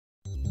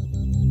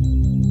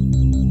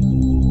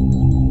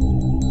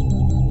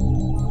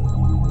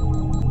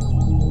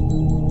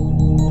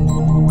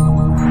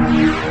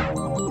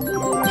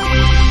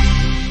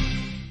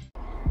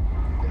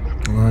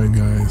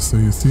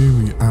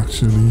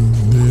actually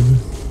did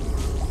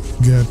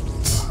get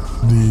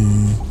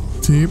the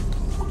tape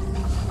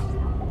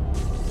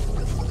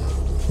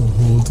to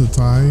hold to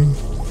tie.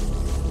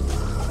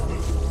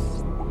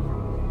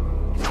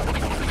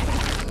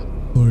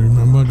 So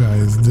remember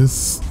guys,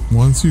 this,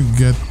 once you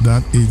get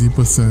that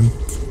 80%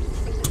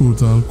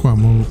 total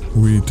QUARMA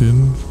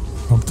rating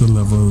up to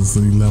levels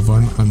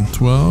 11 and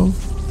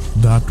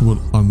 12, that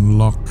will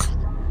unlock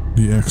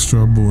the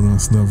extra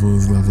bonus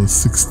levels, level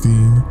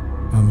 16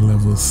 and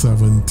level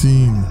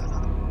 17,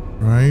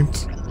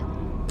 right?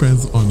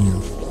 Depends on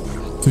you.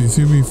 So you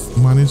see we've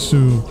managed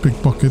to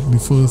pickpocket the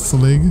first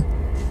slig.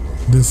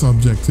 This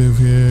objective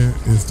here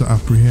is to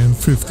apprehend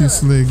 50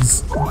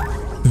 sligs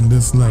in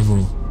this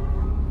level,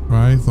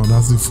 right? So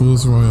that's the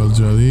first royal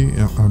jelly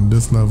on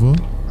this level,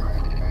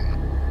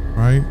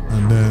 right?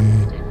 And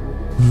then,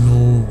 you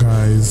know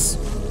guys,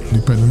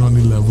 depending on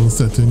the level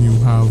setting you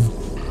have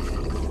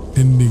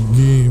in the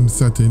game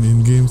setting,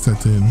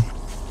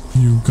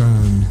 you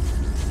can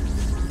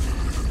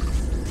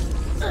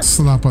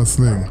slap a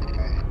sling.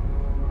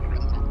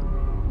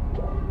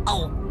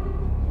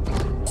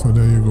 So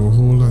there you go,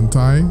 hold and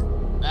tie.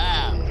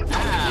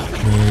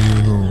 There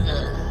you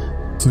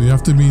go. So you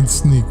have to be in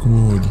sneak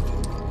mode.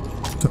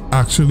 To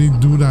actually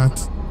do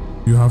that,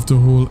 you have to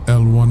hold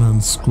L1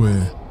 and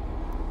square,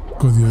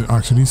 because you're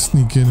actually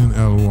sneaking in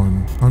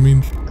L1. I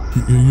mean,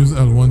 you use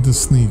L1 to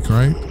sneak,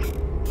 right?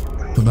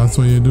 So that's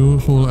what you do,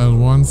 hold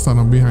L1, stand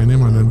up behind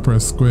him, and then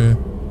press square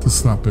to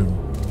slap him.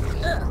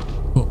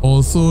 So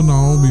also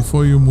now,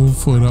 before you move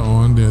further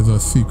on, there's a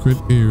secret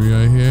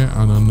area here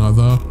and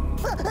another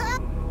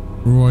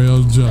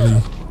royal jelly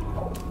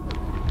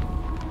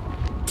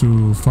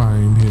to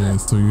find here.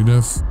 So you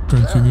just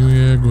continue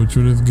here, go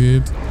through this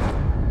gate,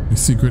 the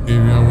secret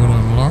area will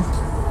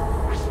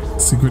unlock.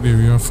 Secret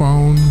area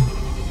found,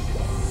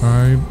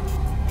 right?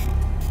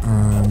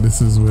 And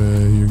this is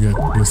where you get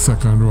your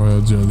second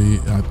royal jelly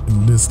at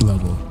this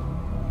level.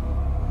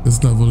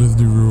 This level is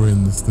the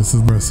ruins. This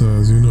is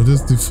versus, you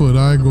notice the further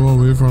I go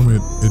away from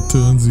it, it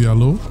turns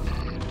yellow.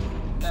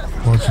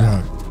 Watch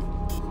that.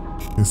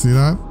 You see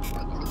that?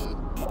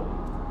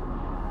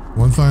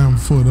 Once I am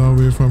further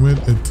away from it,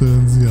 it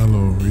turns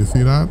yellow. You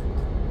see that?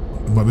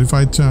 But if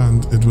I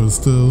chant, it will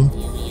still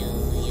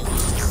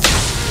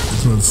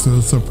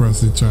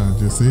suppress the chant,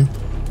 you see?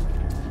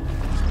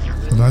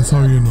 So that's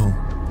how you know.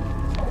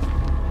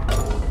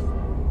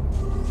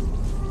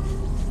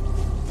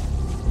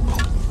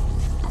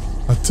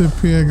 A tip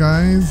here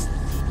guys,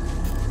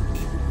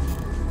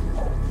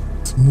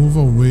 move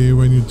away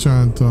when you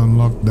chant to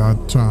unlock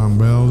that charm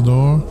bell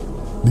door,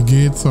 the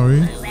gate,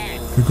 sorry,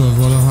 because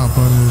what will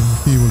happen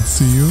is he would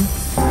see you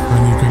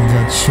and you can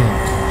get shot.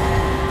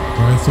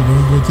 Right, so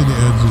don't go to the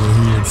edge where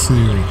he would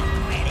see you.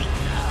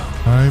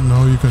 Alright,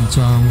 now you can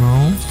charm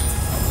now.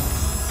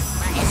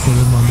 Put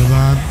him under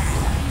that,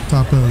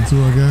 tap L2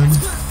 again,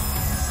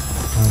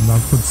 and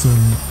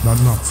that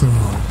knocks him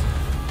out.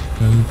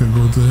 Then you can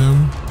go to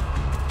him.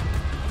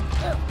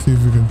 See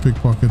if we can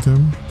pickpocket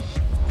him.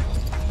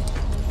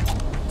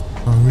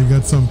 And we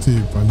get some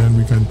tape and then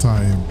we can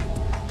tie him.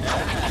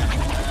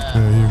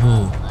 There you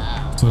go.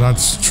 So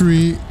that's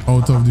 3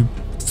 out of the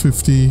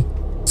 50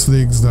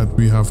 sligs that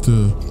we have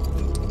to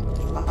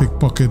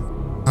pickpocket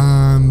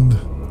and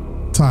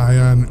tie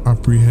and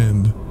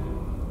apprehend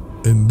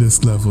in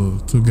this level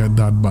to get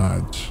that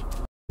badge.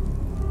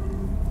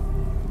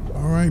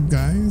 Alright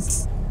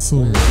guys,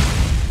 so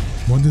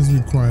what is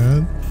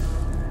required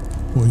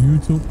for you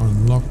to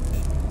unlock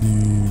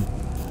the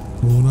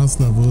bonus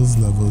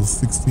levels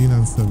 16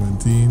 and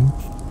 17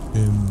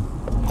 in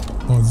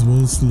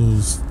Oddworld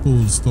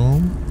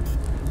Soulstorm,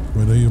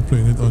 whether you're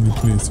playing it on the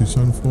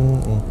PlayStation 4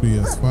 or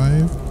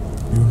PS5,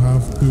 you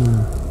have to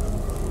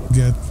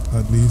get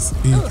at least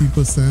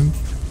 80%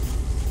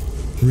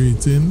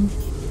 rating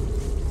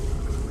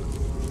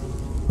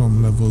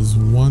from levels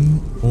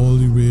 1 all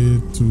the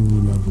way to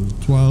level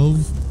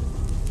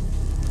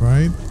 12,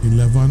 right?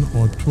 11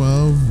 or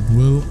 12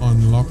 will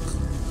unlock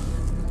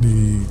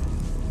the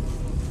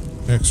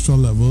extra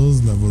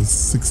levels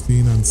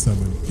 16 and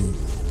 17,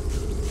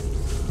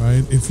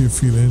 right? If you're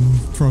feeling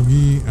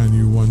froggy and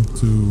you want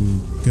to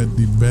get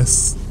the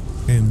best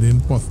ending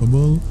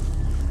possible,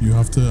 you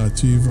have to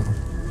achieve a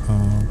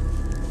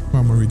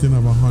QUARMA rating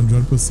of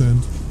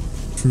 100%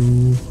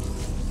 through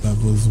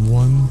levels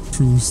 1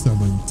 through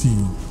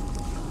 17,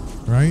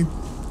 right?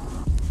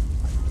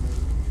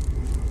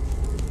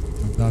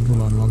 And that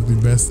will unlock the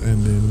best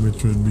ending,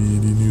 which would be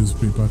the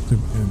newspaper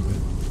clip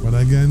ending. But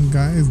again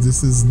guys,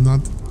 this is not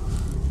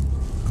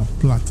a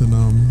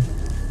platinum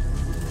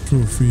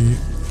trophy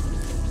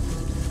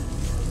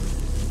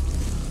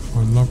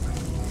unlock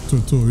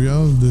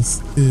tutorial.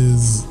 This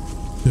is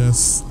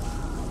just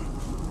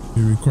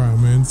the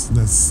requirements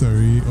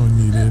necessary or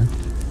needed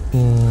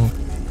for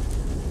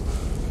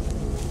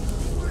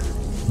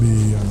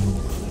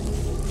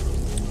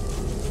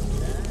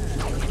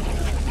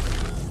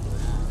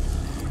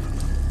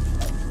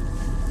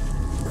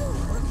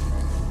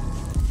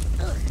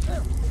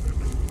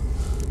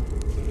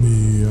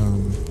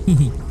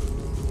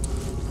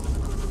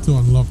to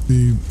unlock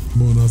the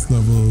bonus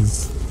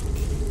levels,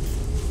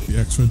 the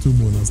extra 2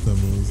 bonus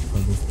levels,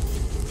 level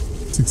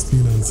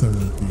 16 and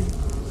 17.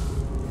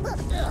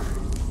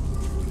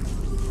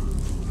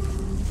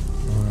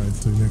 Alright,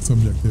 so the next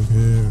objective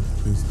here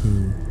is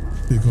to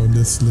take out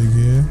this slig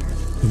here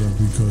so that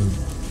we could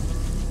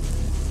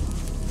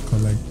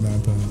collect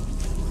that.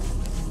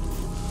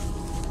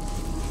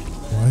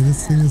 Why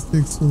this thing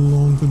takes so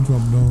long to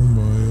drop down,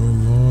 boy? Oh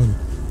lord.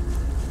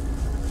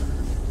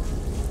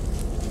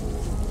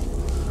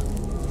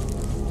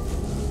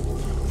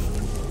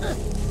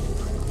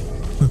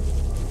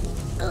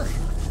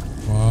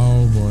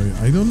 Wow, boy.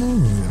 I don't know,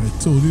 man. I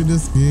told you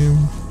this game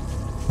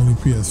on the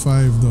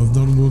PS5 does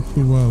not work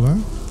too well, huh?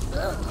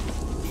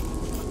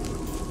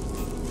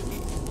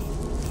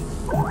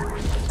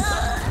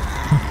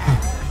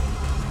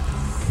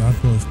 That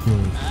was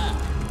close.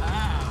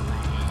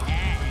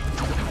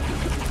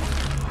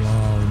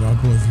 Wow, that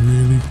was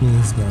really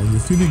close, guys. You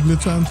see the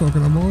glitch I'm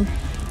talking about?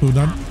 So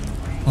that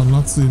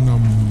unlocks in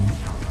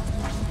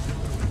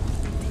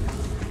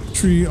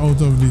 3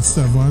 out of the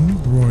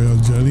 7 royal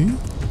jelly.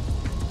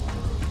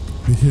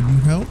 The hidden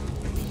help.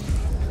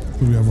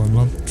 So we have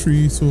unlocked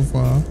 3 so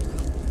far.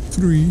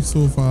 3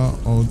 so far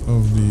out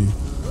of the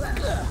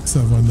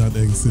 7 that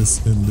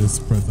exists in this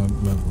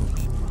present level.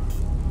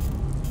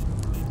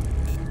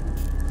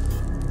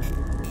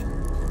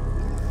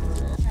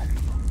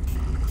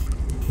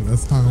 So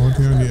let's hang out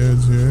here on the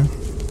edge here.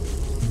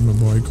 Let my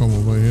boy come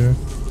over here.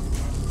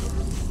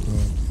 So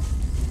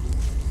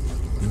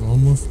we're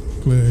almost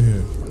clear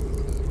here.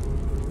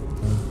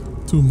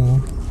 2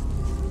 more.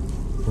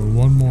 Or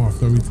 1 more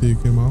after we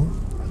take him out.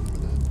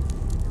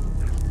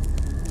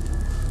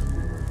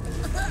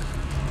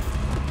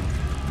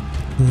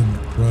 Good.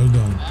 Well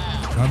done.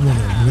 That was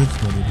a glitch,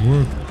 but it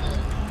worked.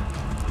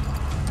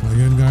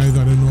 Again, guys,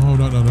 I didn't know how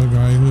that other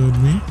guy heard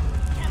me.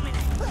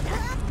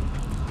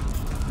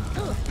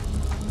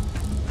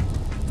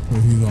 So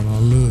he's on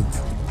alert.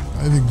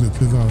 I think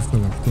glitches are still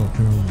like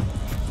talking about.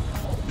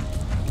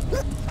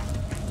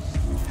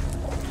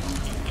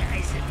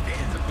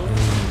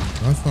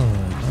 That's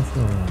alright, that's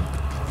alright.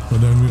 But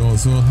then we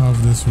also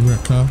have this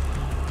Wrecker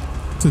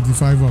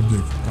 35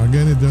 object.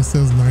 Again, it just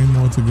says 9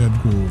 more to get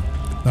gold.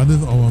 That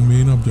is our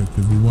main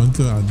objective. We want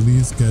to at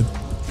least get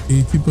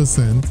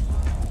 80%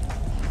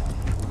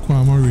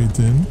 QUARMA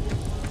rating,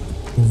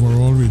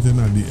 overall rating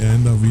at the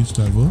end of each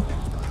level.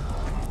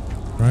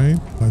 Right?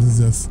 That is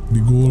just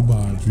the gold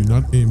badge. We're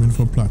not aiming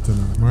for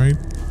platinum, right?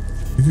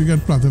 If you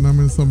get platinum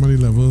in so many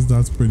levels,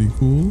 that's pretty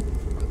cool.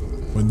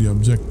 But the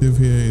objective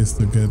here is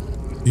to get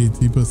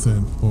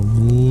 80% or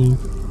gold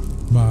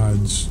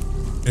badge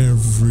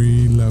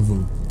every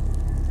level.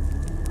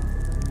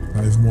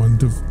 That is 1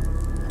 to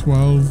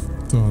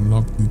 12 to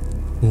unlock the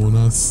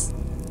bonus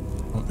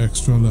or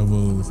extra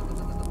levels.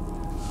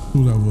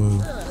 2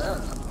 levels.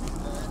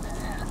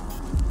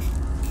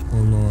 Oh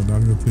lord,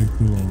 that's gonna take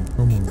too long.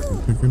 Come on, it's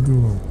taking too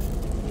long.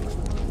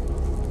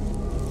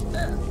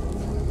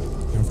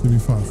 You have to be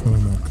faster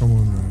than that. Come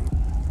on, man.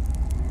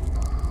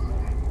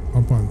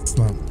 Up and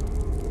slap.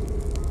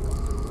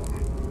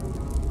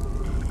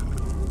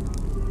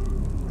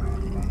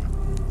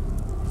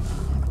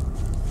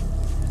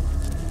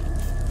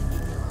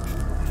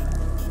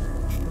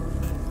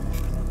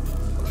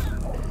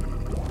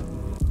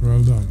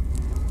 Well done.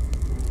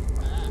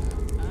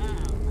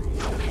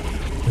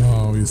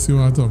 Wow, you see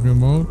what I'm talking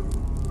about?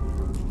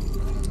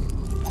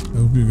 I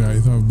hope you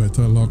guys have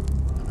better luck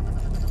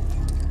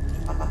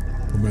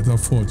or better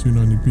fortune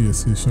on the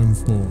PlayStation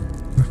 4.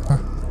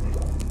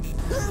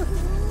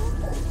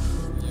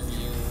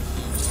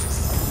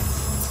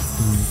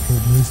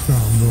 Open this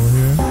charm door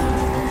here.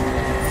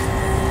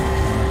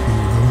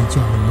 Let me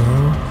charm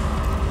door.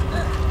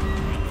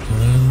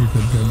 Then we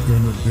could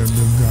get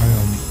this guy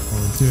out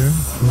here.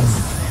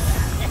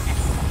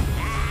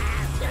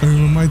 I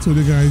remember I told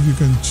you guys you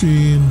can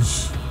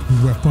change the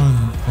weapon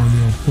on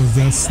your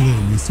possessed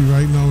slave. You see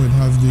right now it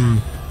has the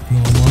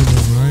normal one,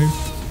 right?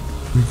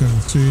 We can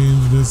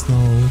change this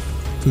now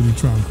to the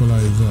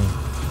tranquilizer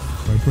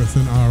by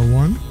pressing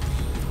R1.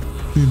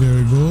 See, there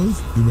it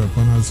goes. The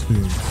weapon has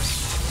failed.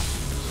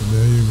 So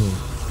there you go.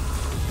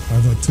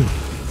 That's a tip.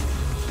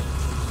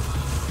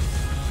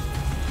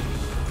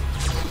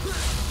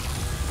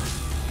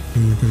 So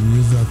you can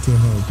use that to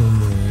help him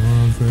there, you know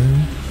what I'm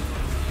saying?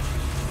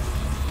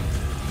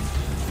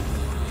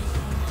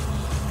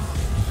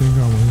 I think I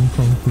want him to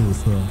come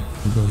closer,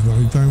 because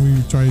every time we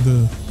try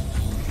to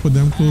put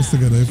them close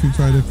together, if we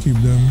try to keep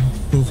them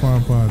so far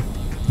apart,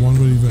 one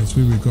will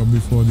eventually wake up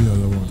before the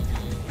other one.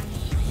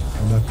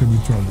 And that could be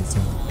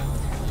troublesome.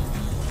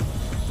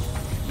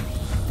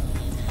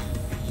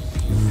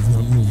 And he's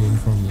not moving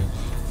from there.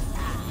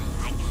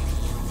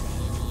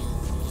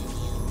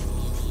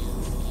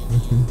 I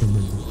think the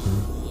bring this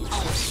thing.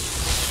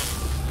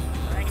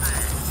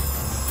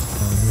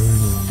 There we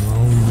go.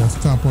 Now we just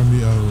tap on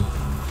the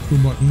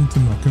L2 button to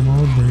knock him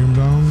out, bring him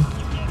down.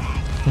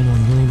 Come on,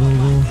 go, go,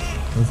 go.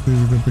 Let's see if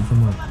we can pick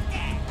him up.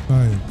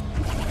 Side.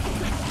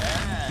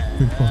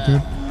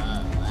 Pickpocket.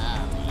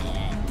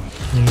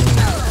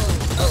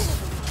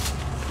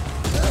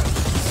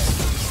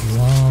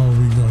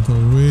 out of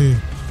the way.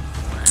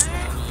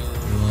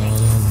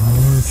 Lord have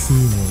mercy,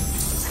 Lord.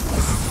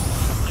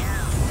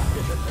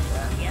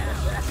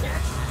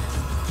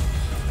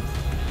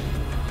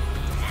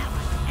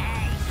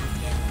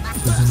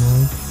 Put him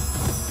out.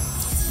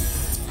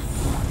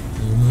 I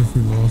don't know if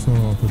we lost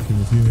our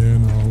opportunity here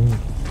now.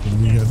 Can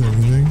we get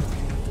anything?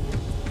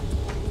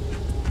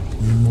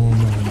 Need more,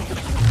 man.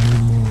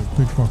 Need more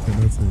pickpocket,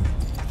 that's it.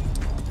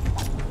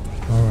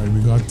 Alright, we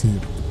got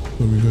tape.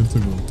 So we're good to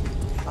go.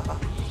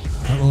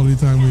 Not all the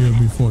time we will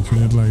be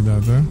fortunate like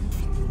that, eh?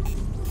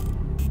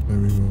 There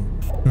we go.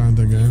 Chant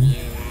again.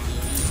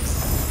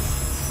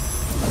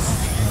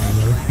 Alright,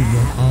 let's keep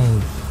them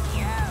out.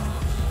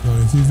 Now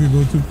you see if you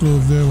go too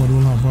close there, what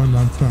will happen?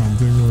 That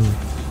chanting will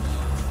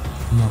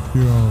knock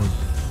you out.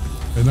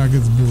 And that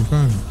gets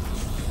broken.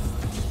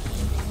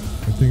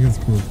 I think it's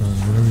broken.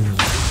 There we go.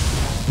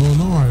 Oh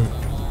no,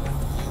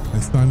 I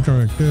stand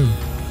corrected.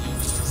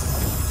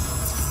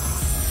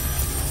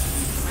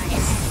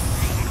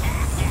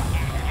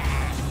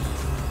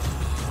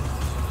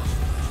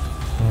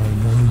 Alright,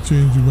 when you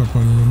change your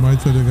weapon, remember I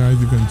tell you guys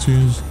you can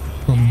change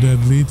from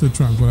deadly to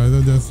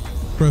tranquilizer. Just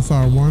press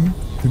R1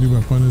 till the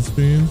weapon is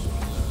changed.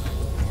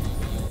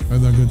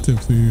 That's a good tip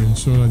so you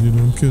ensure that you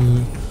don't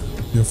kill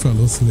your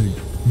fellow snake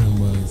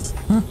members.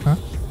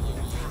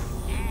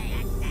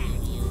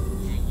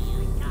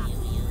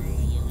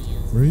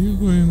 Where are you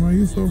going? Why are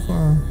you so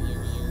far?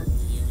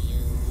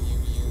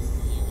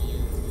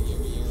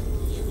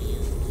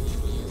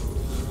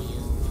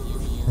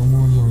 Come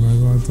on, man. That's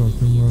what I'm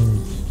talking about.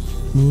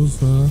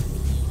 Closer.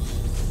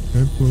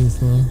 Get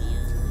closer.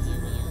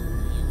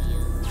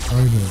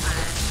 Right there.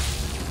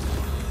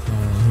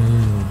 Alright, here we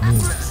go.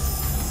 Move.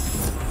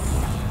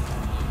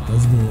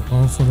 Let's go.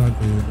 Off for that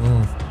aid.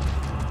 Off.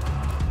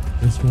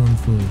 This one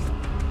first.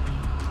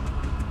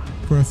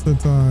 Press the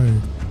tie.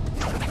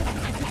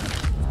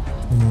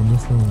 Come on,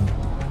 this one.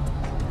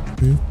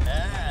 See?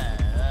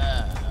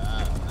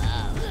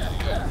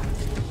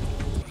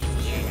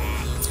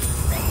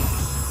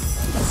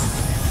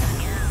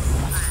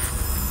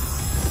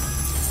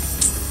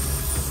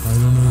 I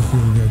don't know if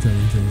you'll get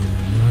anything here.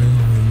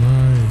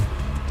 My.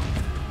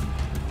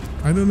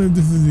 I don't know if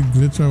this is the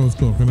glitch I was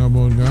talking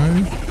about,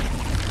 guys.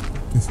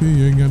 You see,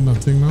 you ain't got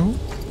nothing now.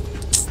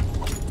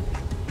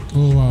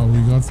 Oh wow, we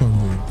got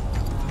something.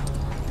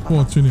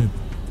 Fortunate.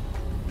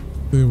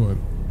 Say what?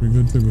 We're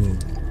good to go.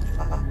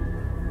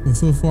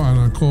 So far, and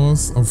of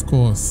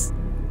course,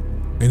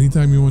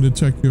 anytime you want to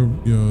check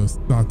your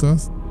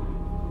status,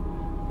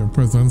 your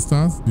present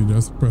status, you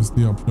just press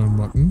the option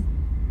button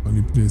on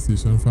the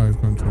PlayStation 5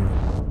 controller.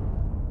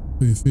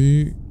 So you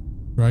see,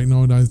 right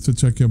now that's to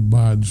check your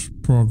badge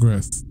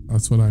progress.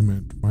 That's what I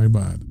meant, my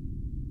bad.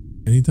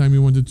 Anytime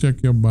you want to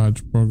check your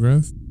badge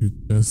progress, you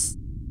just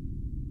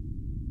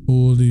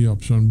hold the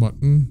option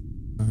button,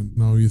 and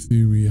now you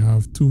see we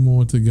have 2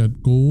 more to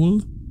get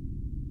gold.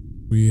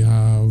 We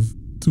have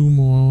 2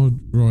 more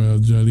royal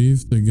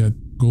jellies to get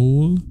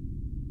gold.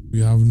 We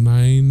have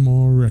 9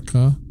 more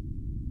Rekka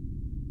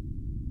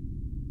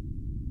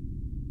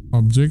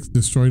objects,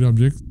 destroyed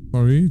objects,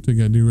 sorry, to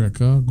get the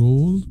Rekka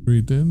gold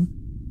rating.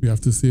 We have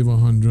to save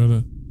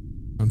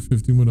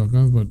 150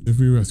 Mudokons, but if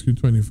we rescue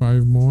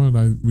 25 more,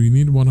 like, we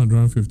need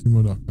 150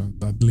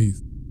 Mudokons at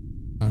least.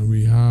 And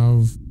we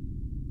have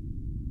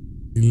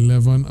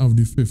 11 of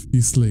the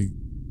 50 slings.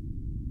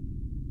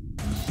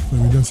 So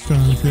we just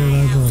chant here,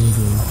 that's all it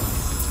is.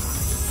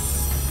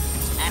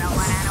 I don't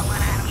want to go.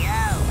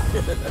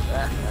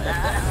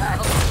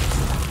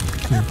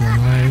 Take one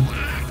out.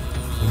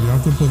 And we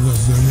have to put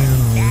this in here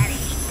now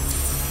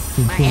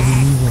to pull the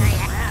lever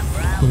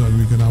so that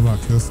we can have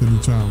access to the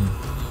charm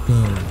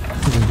bell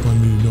to open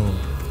the door.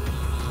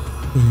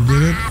 So he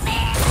did it.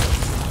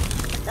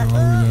 Now we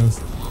just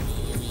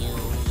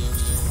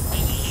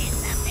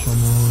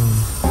come on.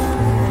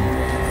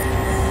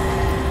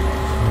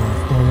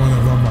 Forward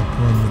and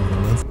backward now.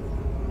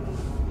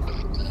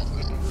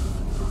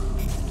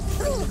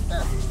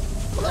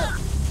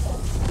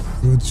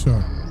 Good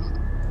shot.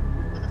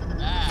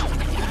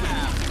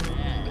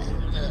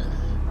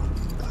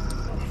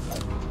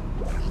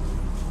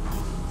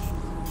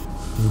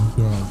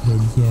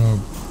 Good job.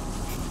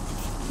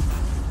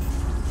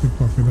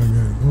 Pickpocket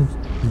again. Oops,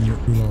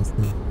 we lost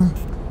it.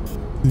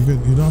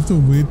 You don't have to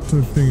wait to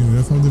thing. You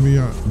just have to be a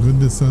good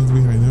distance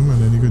behind him, and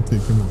then you could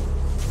take him out.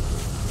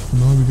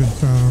 Now we could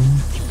charm,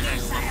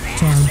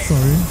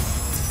 sorry.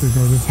 Take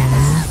out this one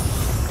here.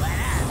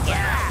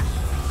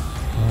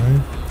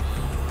 Alright.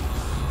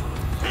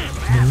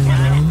 Bring him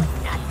down.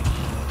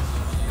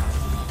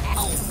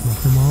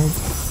 Knock him out.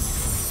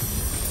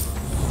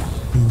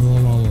 He's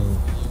all our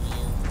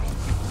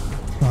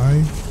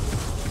tie.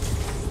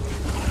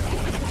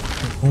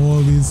 All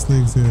these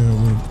snakes here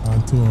will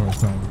add to our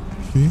tie.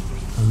 See?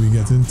 And we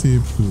get in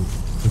tape too,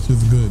 which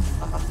is good.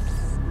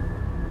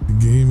 The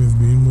game is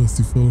being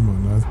merciful,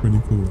 man. That's pretty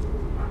cool.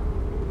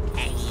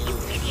 Hey, you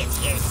idiots,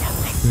 here's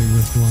something. Take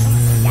this one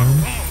here again.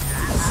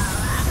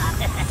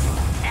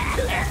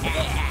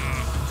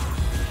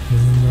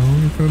 Bring him down.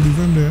 You can leave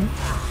him there.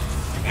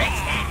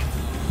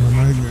 And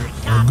I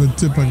A good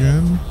tip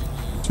again,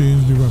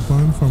 change the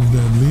weapon from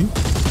deadly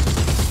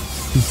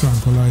to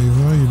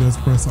tranquilizer. You just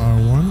press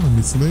R1 on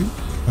the sling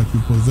that you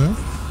possess.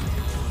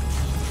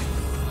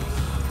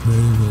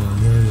 There you go,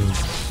 there it is.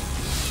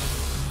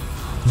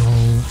 Now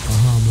a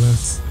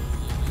harmless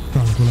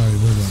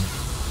tranquilizer gun.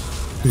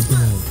 Take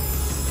him out.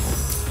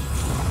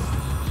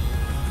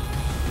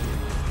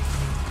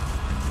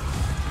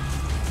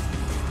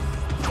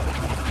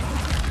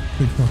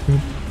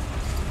 Pickpocket.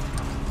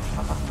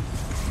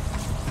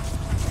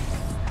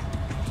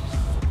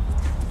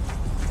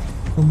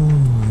 Come on,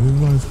 man. This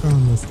guy's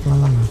calm. Let's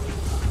calm.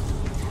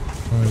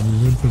 Alright, we're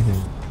good to go.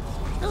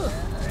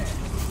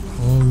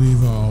 All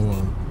these are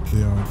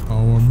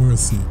our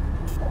mercy.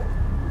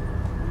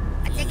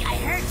 I think I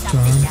heard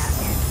something down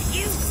there.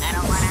 You? I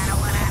don't want.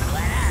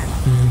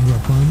 Change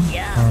weapon.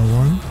 Yeah.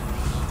 R1.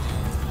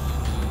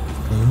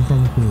 Let him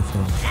come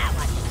closer. That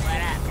one.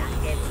 What up,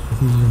 Doctor? I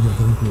think we're gonna get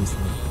him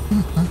closer.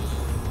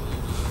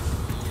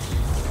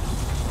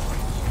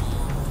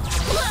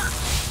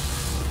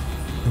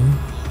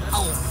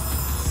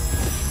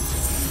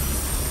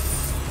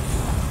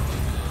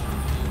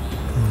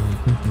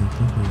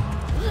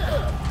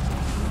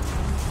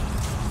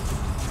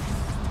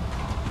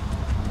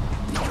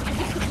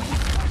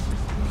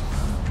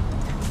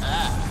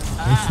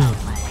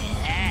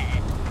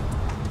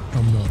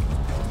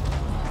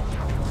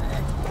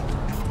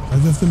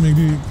 Just to make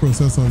the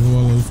process go a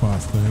little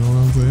faster, you know what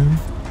I'm saying?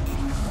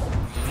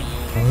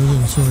 I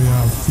wasn't sure you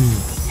have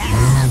tape. If you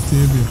don't have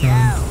tape, you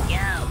can't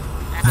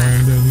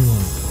bind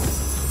anyone.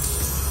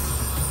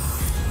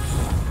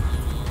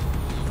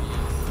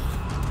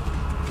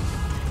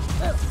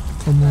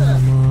 Come on,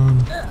 man.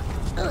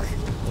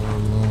 Oh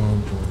Lord,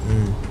 boy.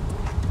 Hey.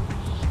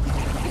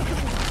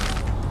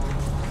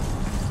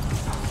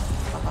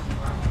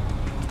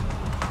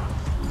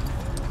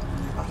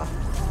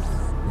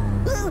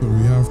 So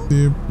we have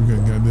tape, we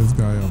can get this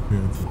guy up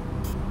here too.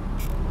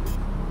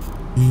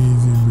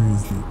 Easy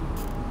breezy.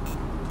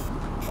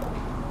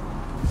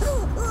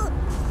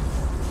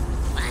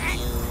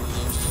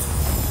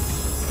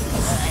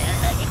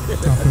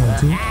 Tap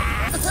L2.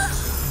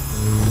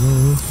 There we go.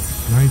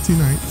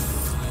 99.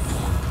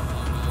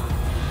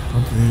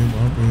 Up aim,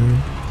 up aim.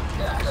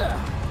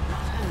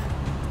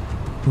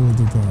 Hold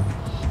the guy.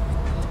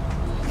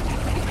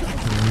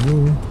 There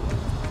we go.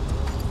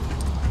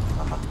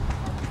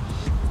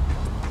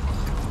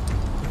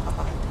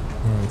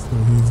 So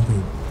he's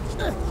good.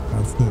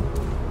 That's it.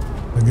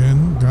 Again,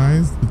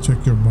 guys, to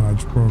check your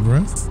badge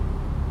progress,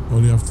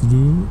 all you have to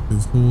do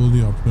is hold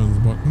the options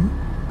button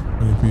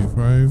on the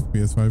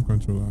PS5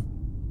 controller.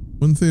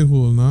 Wouldn't say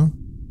hold now,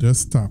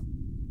 just tap.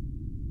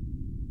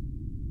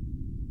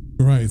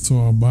 Right, so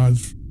our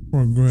badge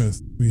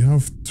progress. We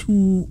have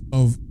 2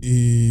 of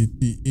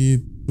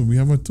 88. So we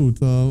have a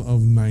total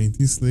of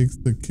 90 slicks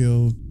to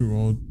kill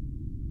throughout.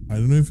 I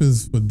don't know if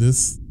it's for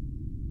this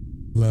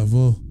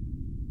level.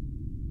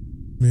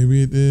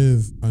 Maybe it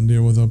is. And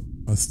there was a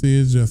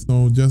stage just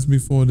now, just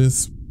before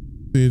this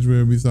stage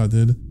where we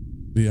started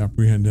the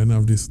apprehending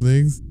of the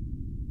sligs,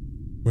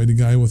 where the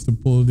guy was to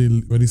pull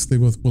where the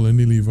slig was pulling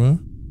the lever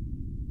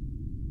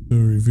to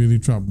reveal the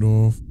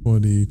trapdoor for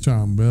the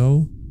charm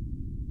bell.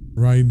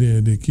 Right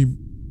there, they keep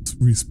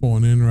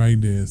respawning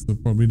right there. So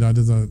probably that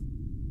is a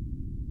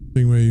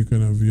thing where you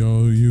can have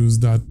use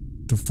that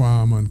to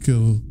farm and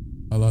kill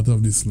a lot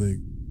of the slig.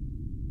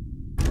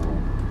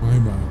 My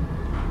bad.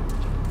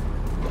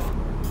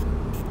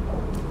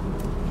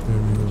 There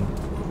we go.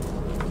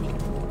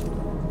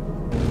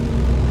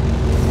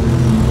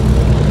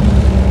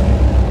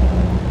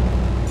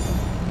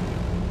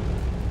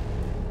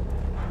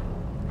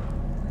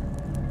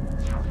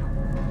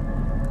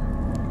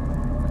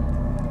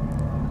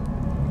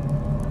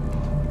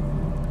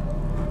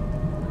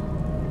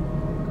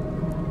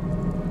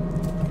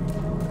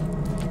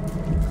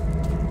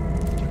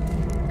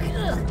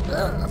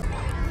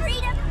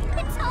 Freedom!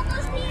 It's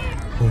almost here!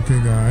 Okay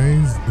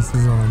guys, this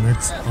is our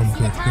next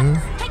objective.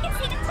 I can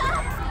see the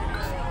top!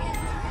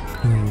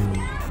 To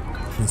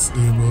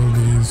disable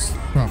these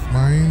trap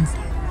mines.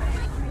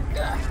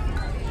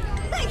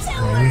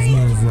 Always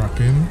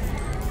nerve-wracking,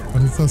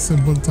 but it's a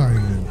simple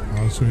timing.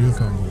 I'll show you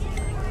something.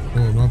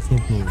 Oh, not so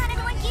close.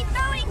 Keep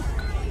going!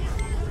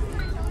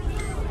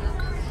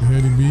 You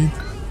hear the beat?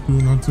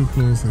 Not too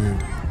close here.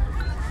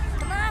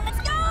 Come on,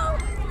 let's go!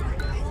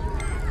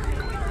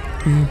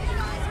 Beep.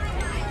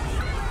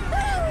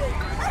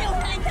 I don't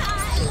want to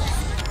die!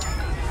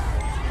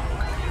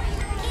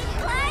 Keep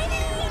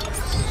climbing!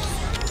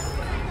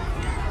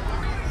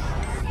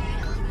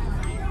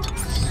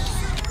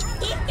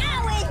 Keep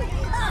going!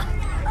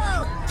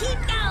 Oh, keep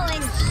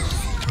going!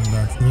 And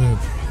that's it.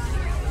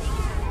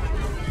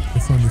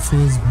 It's on the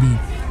first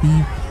beep.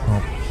 Beep,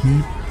 pop,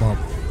 beep, pop.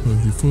 So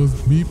it's the first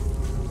beep,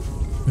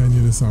 then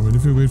you disarm it.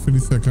 If you wait for the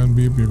second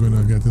beep, you're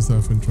gonna get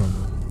yourself in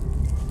trouble.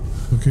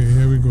 Okay,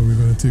 here we go. We're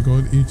gonna take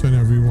out each and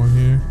every one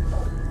here.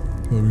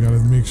 So we gotta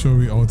make sure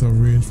we're out of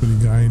range for the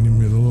guy in the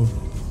middle. So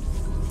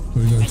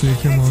we're gonna take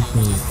him out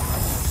first.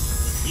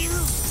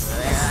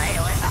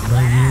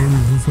 Right, no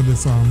reason for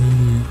disarming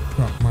the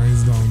trap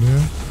mines down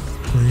there.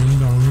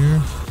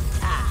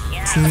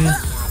 see?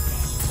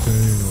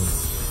 There you go.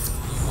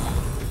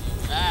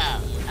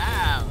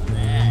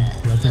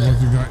 That's what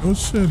you got. Oh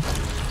shit.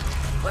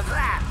 What's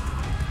that?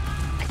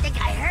 I think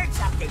I heard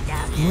something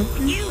down there. What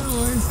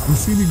you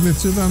see the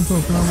glitches I'm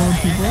talking about,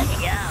 people?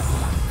 Yeah.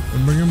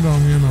 Bring him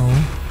down here now.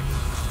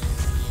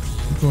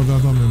 He called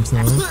that on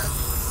himself.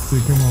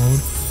 Take him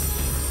out.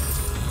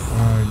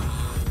 Alright.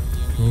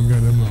 Go get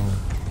him now.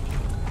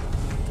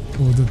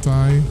 Hold the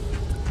tie.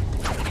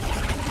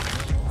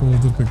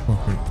 Hold the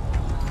pickpocket.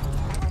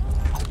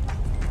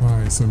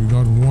 Alright, so we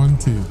got one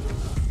tape.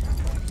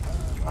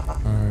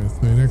 Alright, so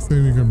the next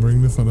thing we can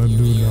bring this other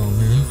dude down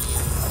here.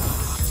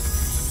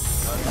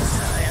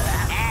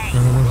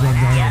 Then there was that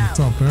guy on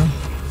top here.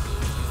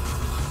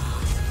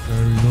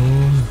 There we go.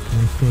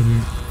 Make sure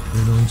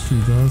they don't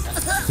shoot us.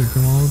 Take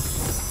them out.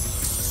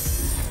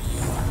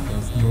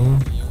 Let's go.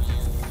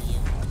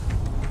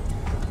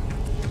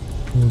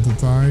 Hold the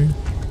tie.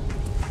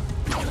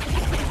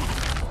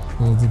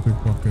 Hold the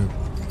pickpocket.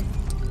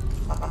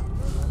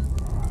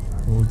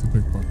 Hold the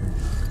pickpocket.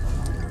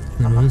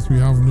 You notice we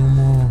have no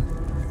more,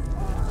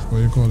 what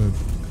do you call it?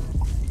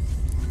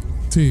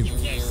 Tape.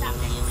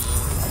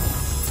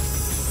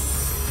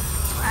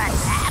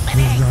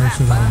 This guy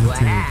should have the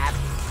tape.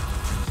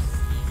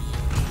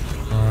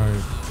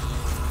 Alright.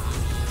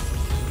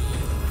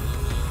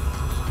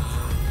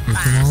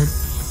 Take him out.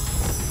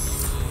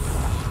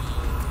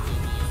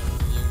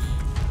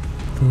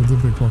 Hold the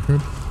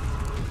pickpocket.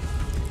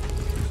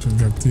 Should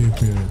get tape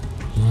here.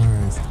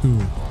 Nice, two.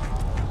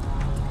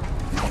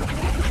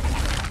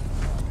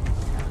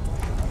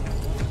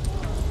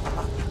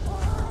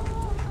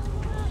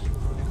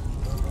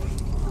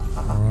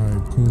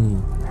 Alright, cool.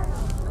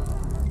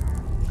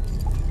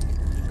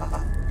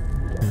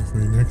 Okay, so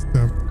the next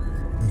step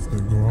is to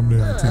go up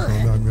there and take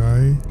out that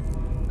guy.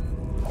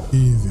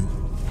 Easy.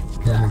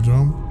 Double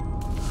jump.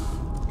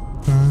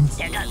 Chance.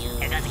 Here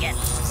goes again.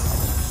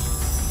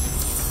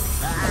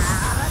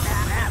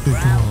 Take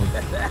him out.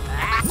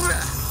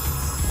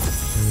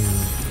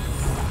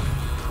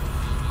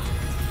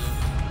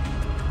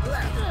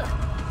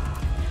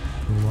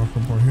 We'll walk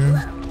up on here.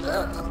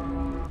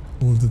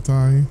 Hold the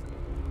tie.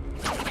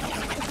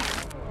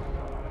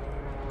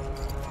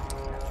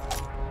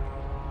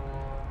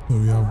 So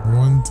we have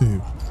one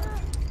tape.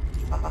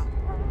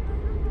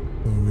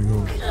 There we go.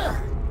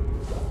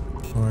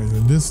 Alright,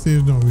 at this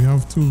stage now we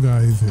have two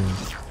guys here.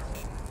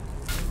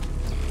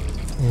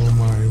 Oh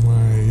my.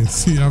 You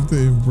see, you have to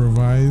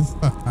improvise.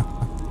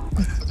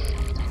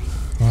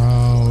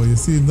 Wow, you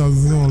see, it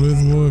doesn't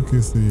always work,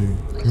 you see.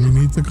 We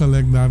need to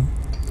collect that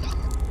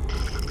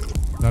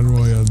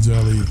royal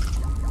jelly.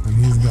 And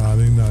he's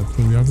guarding that.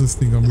 So we have to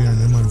sneak up behind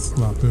him and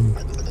slap him.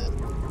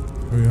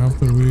 So we have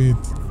to wait.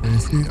 And you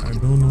see, I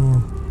don't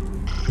know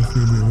if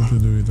we'll be able to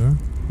do it, huh?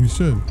 We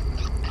should.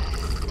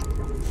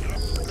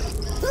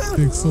 It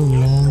takes so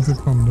long to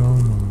come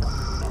down, man.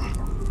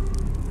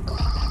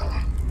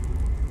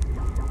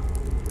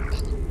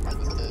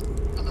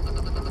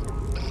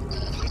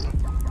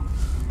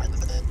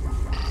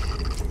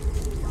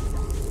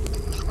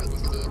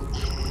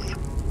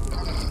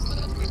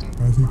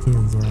 As he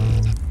turns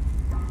around.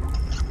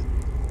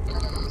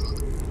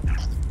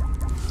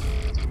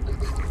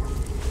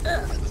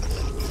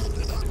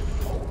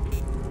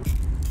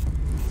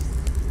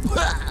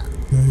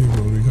 There you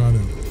go, we got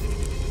him.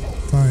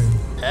 Time.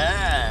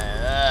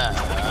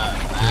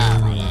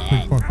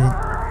 Pickpocket.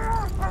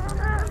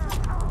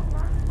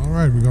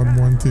 Alright, we got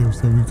one tape,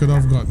 so we could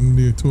have gotten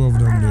the two of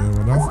them there,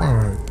 but that's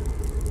alright.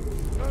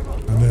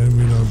 And then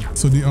we have,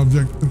 so the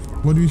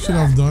objective, what we should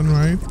have done,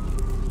 right?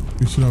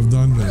 We should have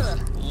done this.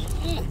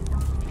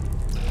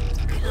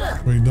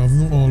 But it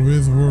doesn't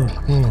always work.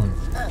 Hold on.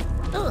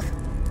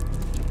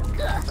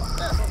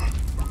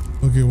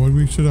 Okay, what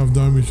we should have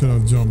done, we should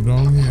have jumped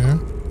down here.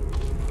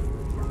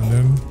 And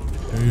then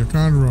you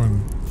can't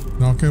run.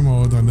 Knock him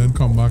out and then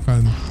come back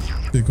and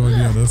take out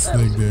the other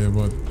snake there.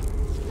 But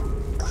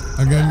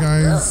again,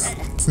 guys,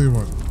 see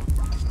what?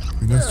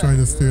 We're just trying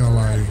to stay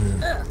alive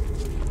here.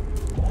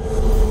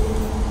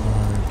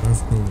 Alright,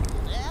 let's go.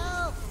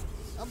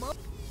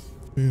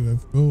 Okay,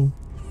 let's go.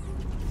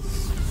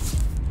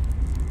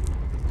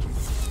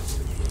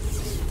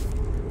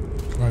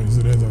 Alright,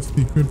 so there's a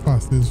secret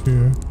passage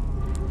here.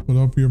 Pull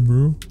up your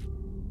brew.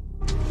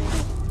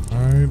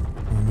 Alright,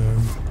 and then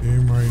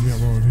aim right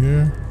about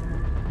here.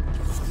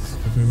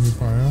 Put in the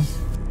fire.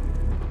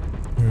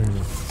 There you go.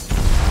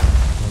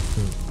 That's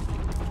it.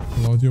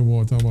 Pull out your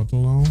water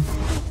bottle now.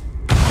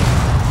 There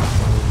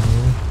you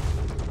go.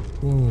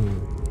 Whoa.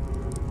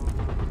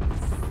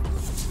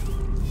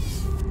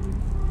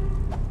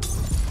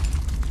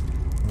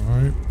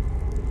 Alright.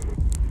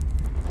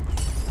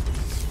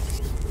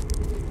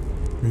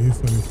 Base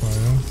on the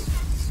fire.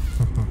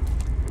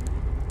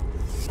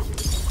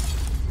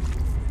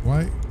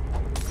 Why?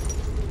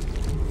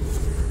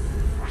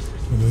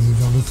 So then there's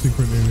another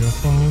secret area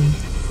found.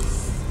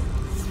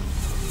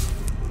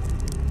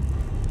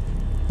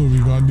 So we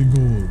got the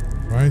gold,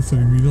 right? So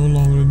we no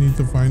longer need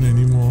to find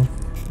any more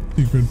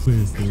secret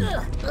places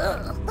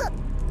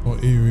or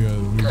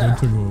areas. We're good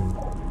to go.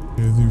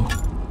 Here's the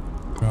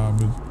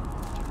Garbage.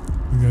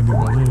 We got the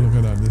bottle. Look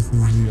at that. This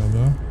is the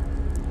other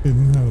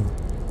hidden health.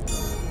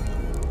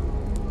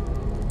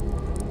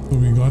 So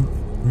we got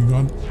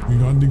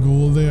the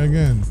gold there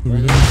again. So we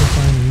don't need to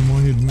find any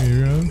more hidden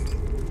areas.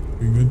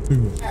 We're good to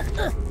go.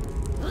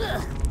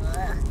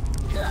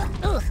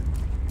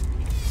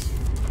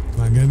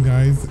 And again,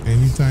 guys,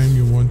 anytime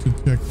you want to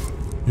check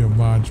your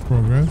badge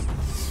progress,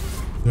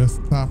 just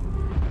tap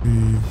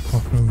the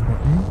options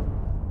button,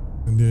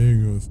 and there you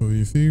go. So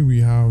you see,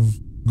 we have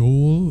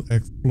Gold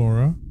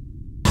Explorer.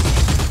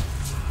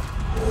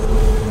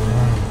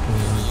 Alright,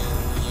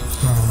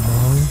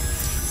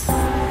 so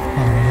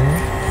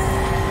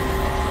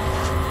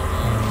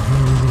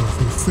here we go.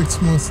 So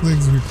 6 more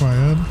slicks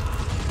required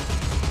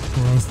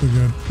for us to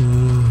get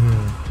gold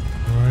here.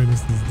 Alright,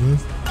 this is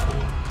this.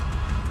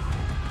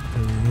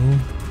 There we go.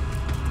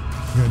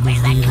 Get this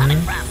gold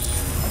here.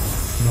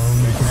 Now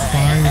make it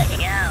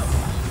 5.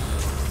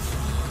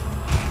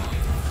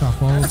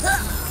 Tap out.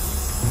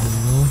 There we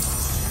go.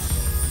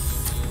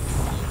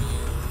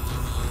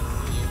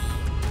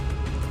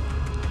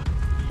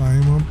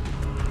 Time up.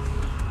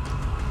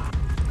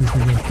 See if we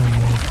get some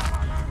more.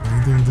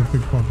 Anything to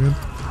pickpocket.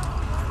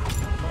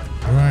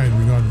 Alright,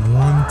 we got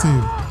 1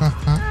 tip.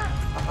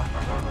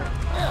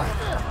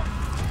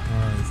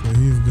 Alright, so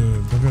he's good.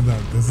 Look at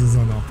that. This is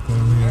an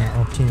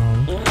optional.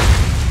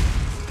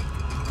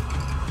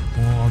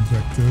 More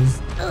objectives.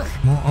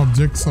 More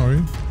objects,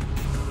 sorry.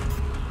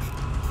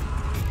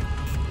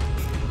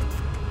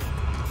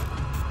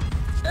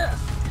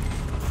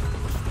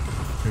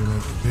 Okay,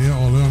 they are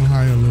all on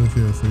high alert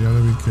here, so you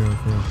gotta be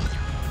careful.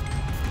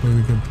 So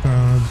we can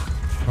charge.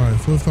 Alright,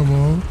 first of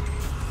all,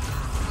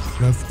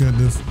 let's get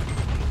this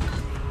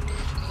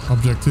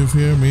objective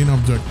here. Main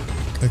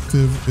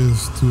objective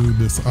is to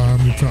disarm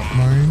the trap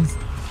mines.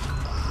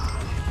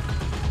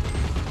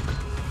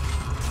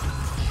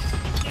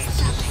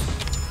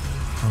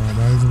 Alright,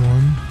 that is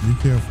 1. Be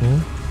careful.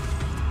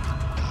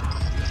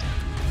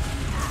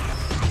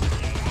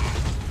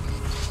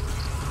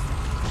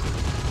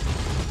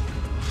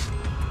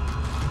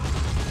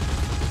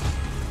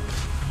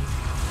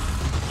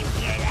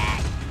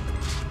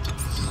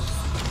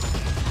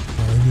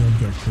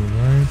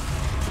 Right?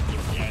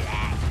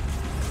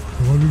 So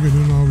what we can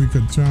do now, we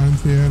could chant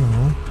here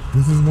now.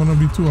 This is one of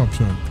the 2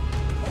 options.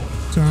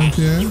 Chant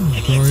here,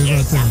 draw his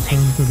attention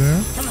to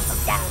there.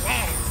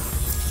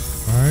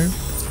 Alright.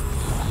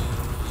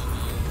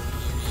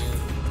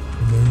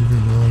 And then we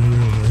can go all the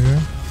way over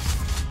here.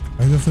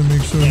 I just have to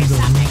make sure he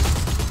doesn't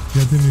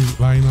get in the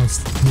line of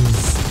his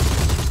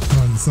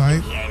gun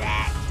sight.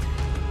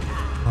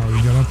 Alright, we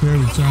get up here,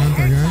 we chant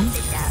again.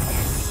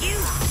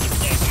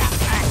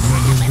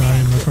 Get this guy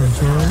in the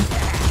control.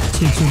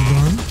 Switch his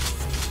gun.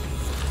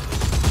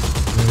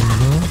 There you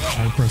go.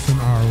 I'm pressing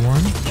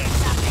R1.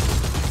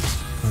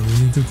 And we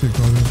need to take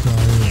out this guy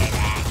here.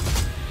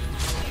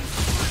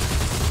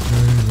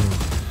 There you go.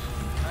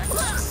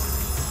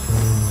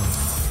 There you go.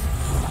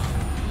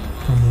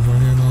 Come over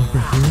here now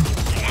quickly.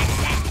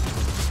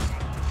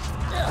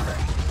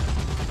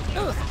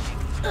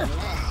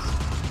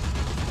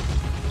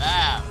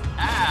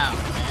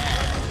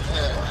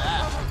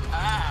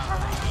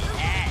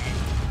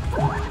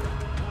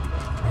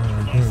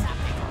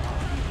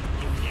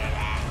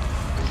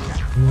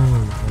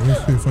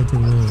 Safer to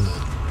roll.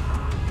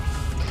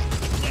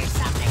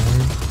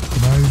 Alright, so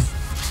that is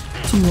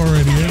 2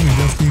 already. We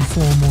just need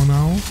 4 more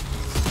now.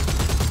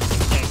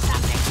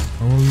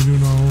 And what we do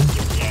now?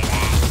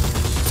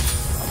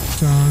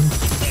 Chant.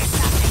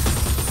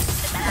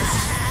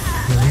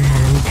 Get him a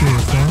little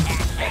closer.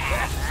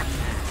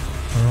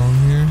 Around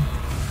here.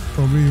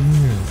 Probably even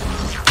here.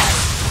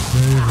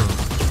 There you go.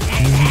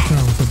 Use the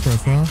chance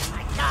suppressor.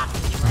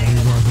 And we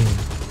got him.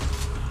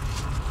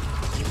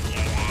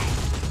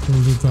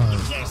 Close the tie.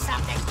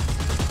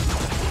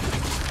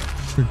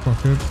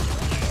 Pickpocket.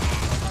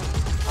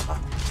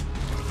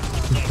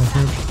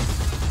 Pickpocket.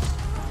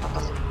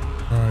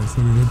 Alright, so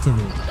we're good to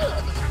go.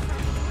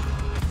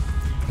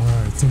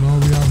 Alright, so now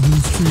we have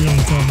these 3 on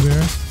top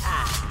there.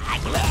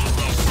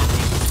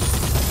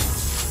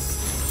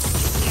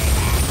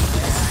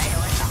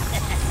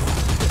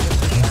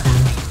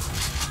 Okay.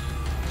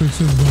 Switch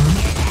is done.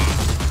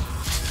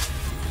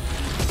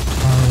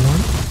 R1.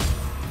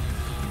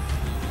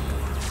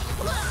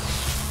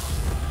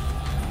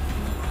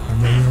 And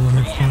then you have one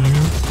next one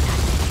here.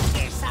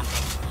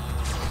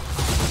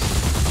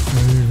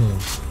 There you go.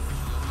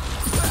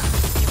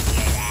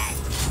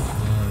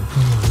 Alright,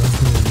 come on, let's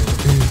go.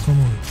 Hey, come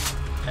on.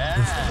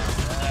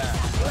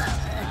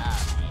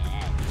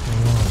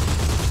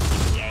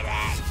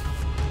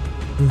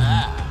 Come on.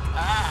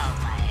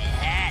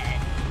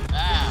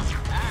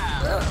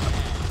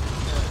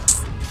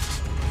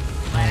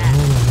 Alright,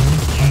 hold on, man.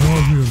 I know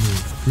what we'll do.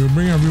 We'll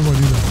bring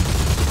everybody down.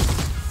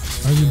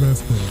 That's the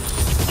best thing.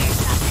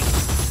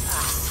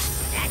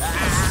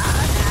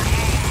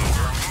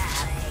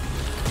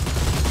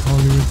 All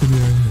the way to the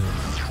end here.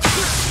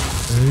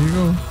 There you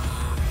go.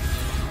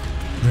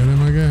 Get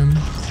him again.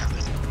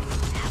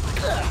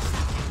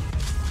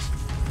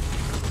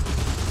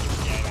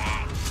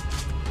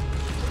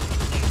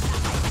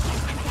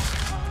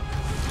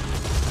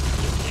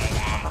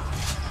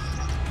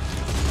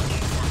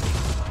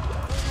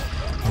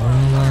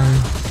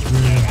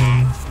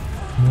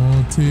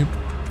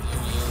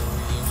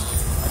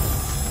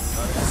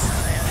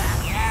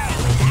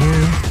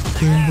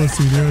 Same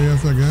procedure,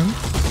 yes, again.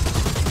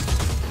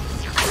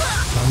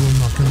 That will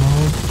knock him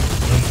out.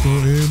 Let's go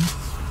in.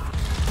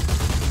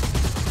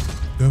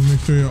 Just make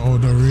sure you're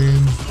out of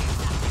range.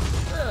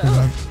 Put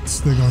that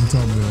stick on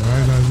top there,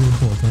 right? That's the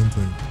important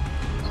thing.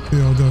 Stay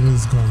out of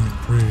his gun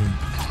range.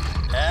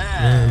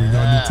 Yeah, we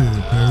got the tape.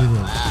 There we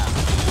go.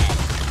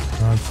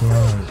 That's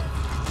right.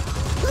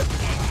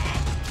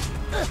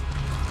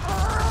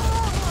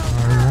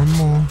 Alright, one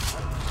more.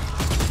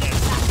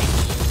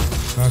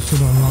 That should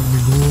unlock the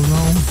goal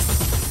now.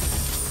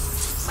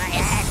 My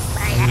head,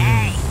 my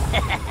head.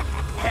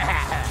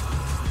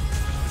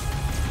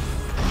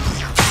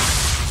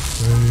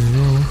 There you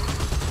go.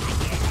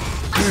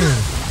 Hey.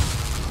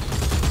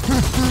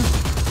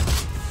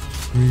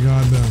 We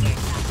got them.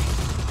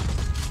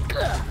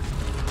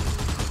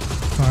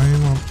 Tie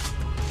him up.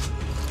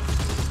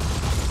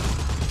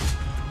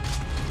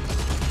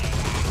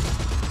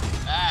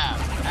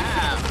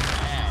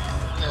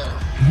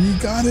 We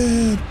got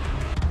it.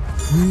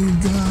 We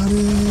got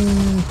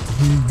it.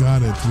 We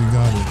got it. We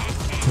got it.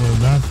 So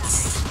that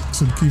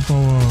should keep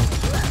our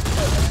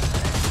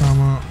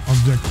QUARMA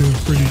objective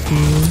pretty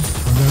cool.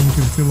 And then we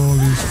can kill all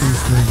these three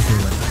snakes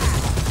here.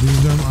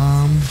 Leave them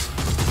armed.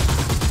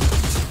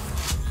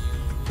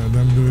 Let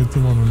them do it to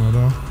one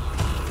another.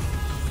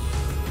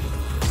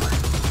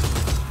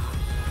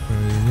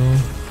 There you go.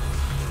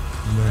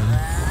 And then,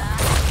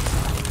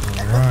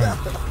 alright.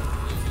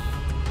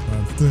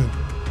 That's it.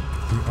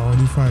 We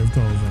already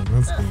 5,000.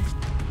 That's good.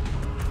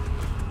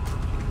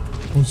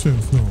 Oh shit,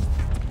 no.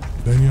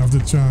 Then you have to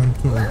chant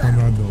to open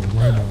that door.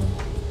 My bad.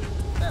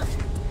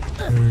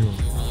 There we go.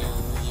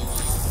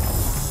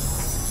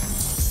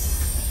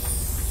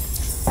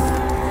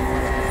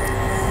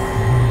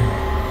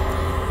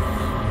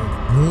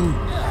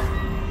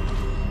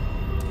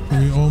 So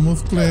we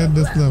almost cleared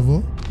this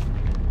level.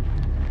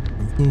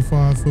 And so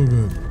far, so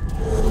good.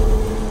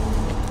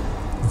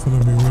 It's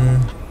gonna be where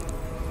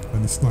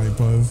the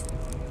snipers.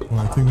 Oh,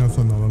 I think that's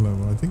another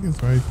level. I think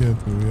it's right here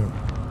too, yeah.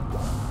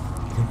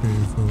 Okay,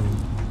 so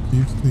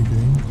keep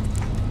sneaking.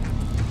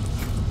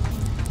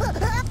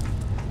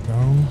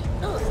 Down.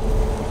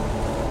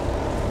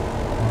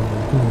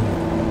 Cool.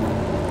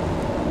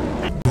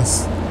 This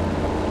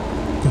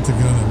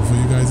particular level for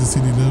you guys to see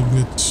the little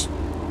glitch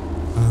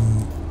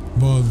and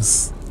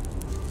bugs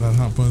that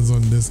happens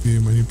on this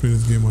game when you play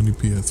this game on the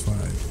PS5.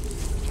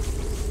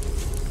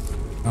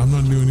 I'm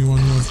not the only one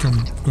who has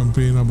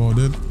complained about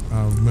it.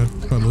 I've met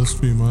fellow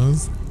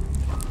streamers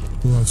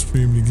who have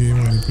streamed the game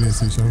on the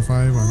PlayStation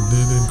 5 and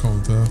did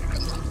encounter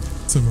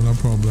similar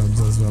problems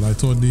as well. I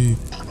thought the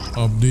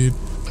update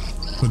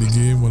for the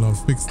game will have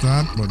fixed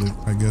that, but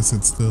I guess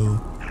it still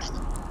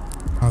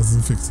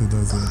hasn't fixed it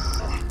as a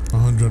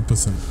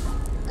 100%.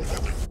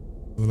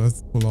 So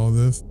let's pull all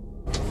this.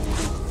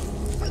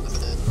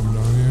 Come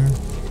down here.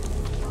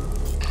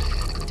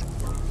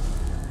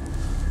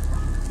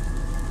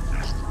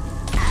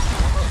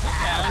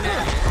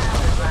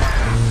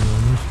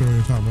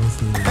 It happens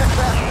to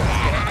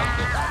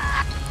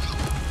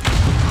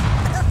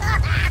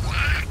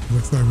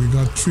looks like we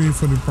got 3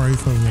 for the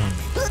price of 1.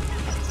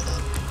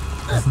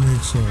 Let's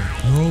make sure.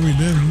 No, we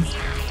didn't.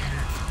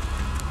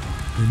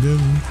 We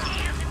didn't.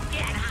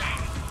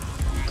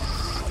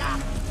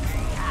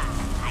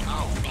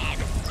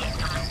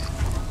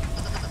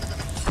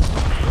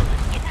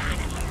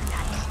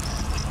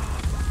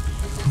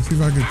 Let's see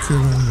if I can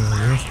kill him there.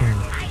 Yes, man.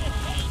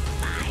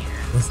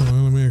 That's not.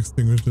 Let me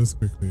extinguish this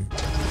quickly.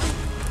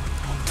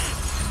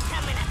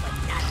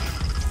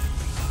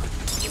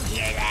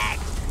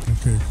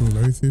 Okay, cool.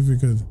 Let's see if we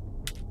could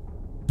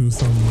do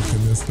something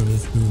with this for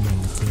this dude now.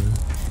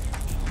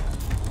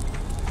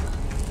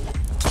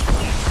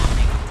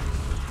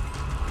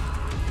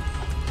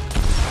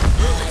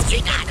 You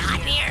got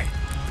hot here.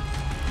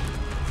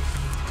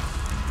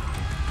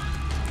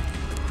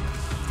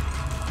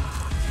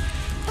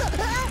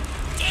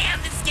 Damn,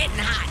 it's getting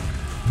hot.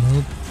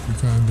 Nope, we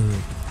can't do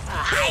it. I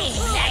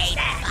hate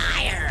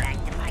fire. Back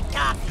to my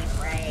coffee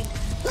break.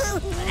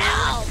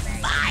 No,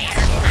 fire.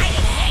 I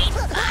hate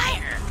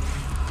fire.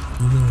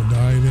 You're gonna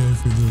die there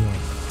if you do that.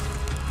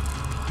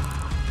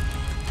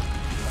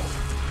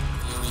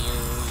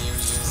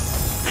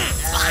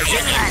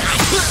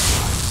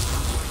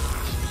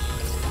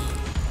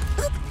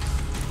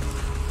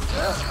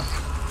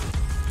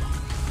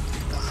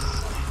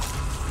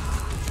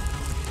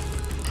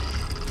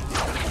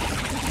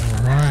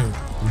 Alright,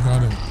 we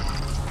got him.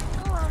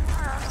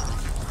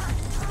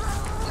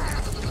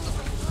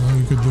 Now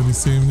you could do the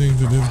same thing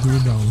to this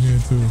dude down here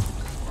too.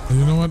 And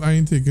you know what? I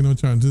ain't taking no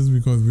chances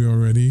because we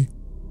already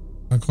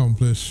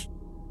accomplished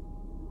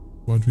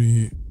what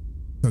we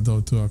set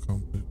out to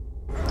accomplish.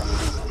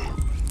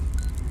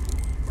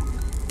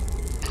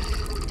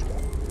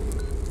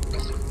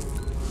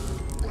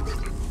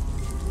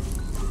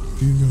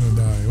 He's gonna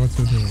die. What's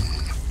it doing?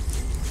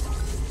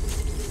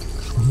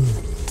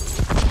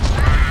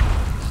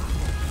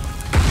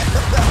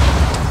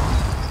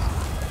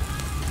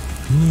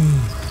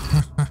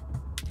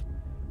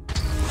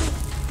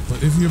 But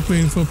if you're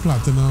playing for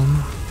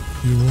platinum,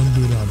 you won't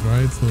do that,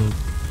 right? So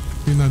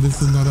See, now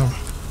this is not a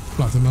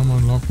platinum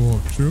unlock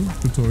walkthrough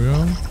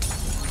tutorial.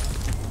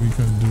 We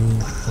can do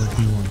what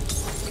we want.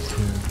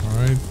 Yeah,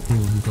 alright,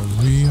 cool, because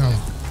we have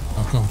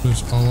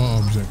accomplished our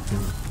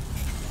objective.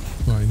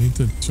 So I need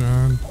to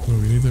chant, so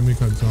we need to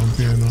make a jump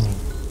here now.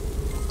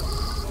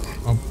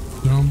 Up,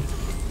 jump,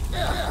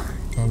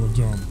 double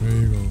jump, there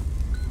you go.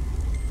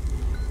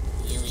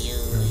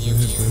 You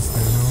hit this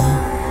thing now.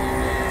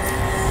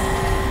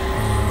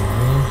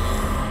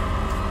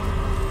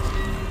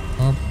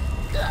 Up.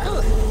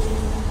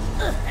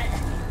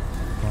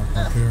 Back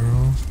up here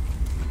now.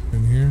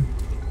 In here.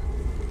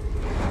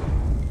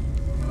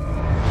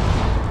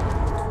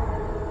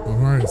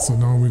 Alright, so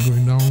now we're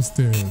going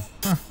downstairs.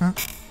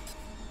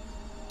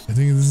 I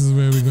think this is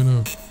where we're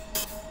gonna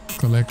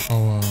collect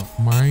our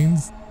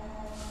mines.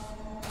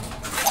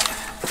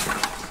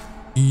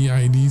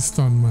 EID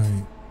stun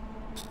mine.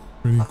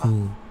 Pretty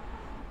cool.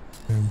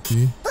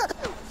 Empty.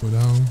 Go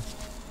down.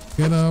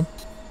 Get up.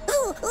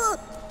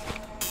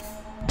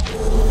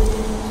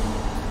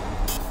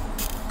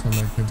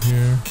 Collect it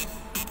here.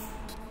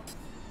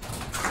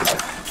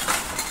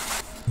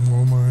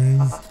 More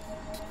mines.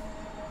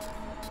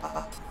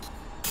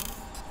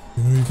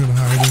 You know you can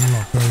hide in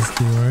lockers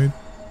too, right?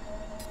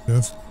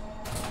 Just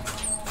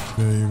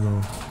there you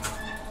go.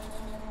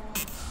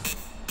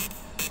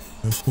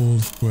 Just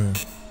hold square.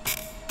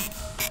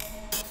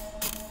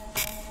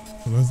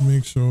 So let's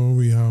make sure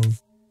we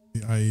have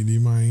the IED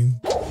mine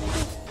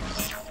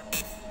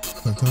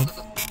set up.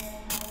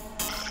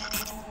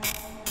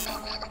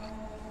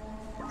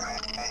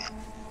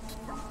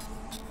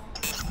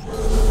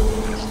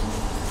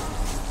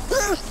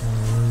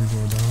 There we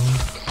go down.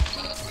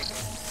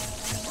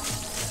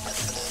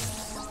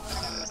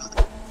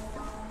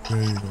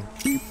 There you go.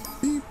 Beep,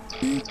 beep,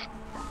 beep.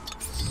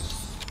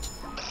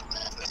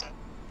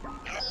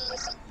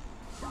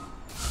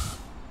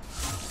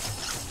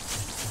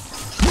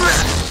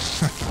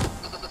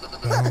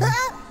 Down.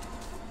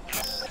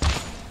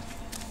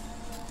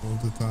 Hold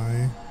the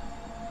tie.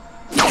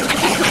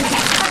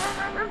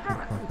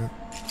 Pocket.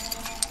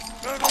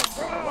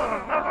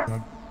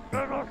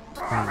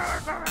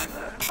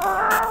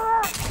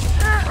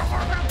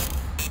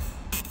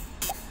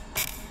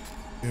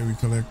 Here we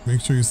collect.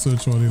 Make sure you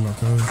search all the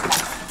lockers.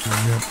 You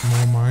get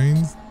more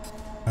mines,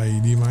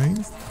 IED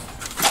mines.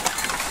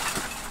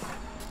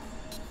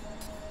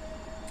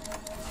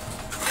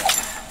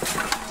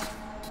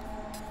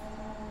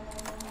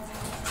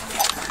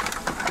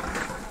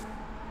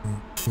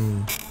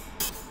 Cool.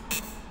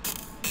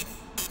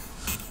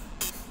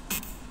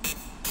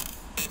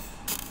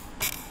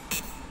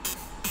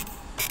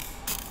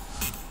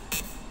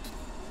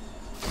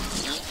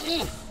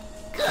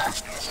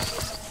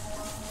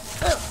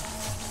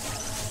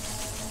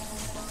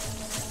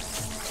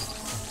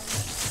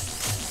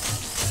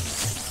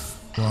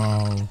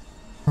 Wow.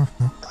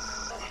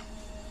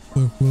 So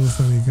close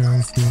and you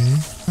can't see me.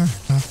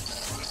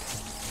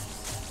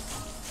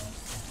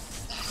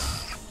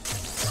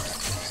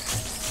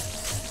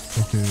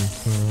 Okay,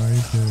 so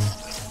right here.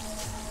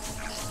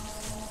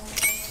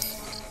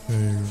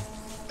 There you go.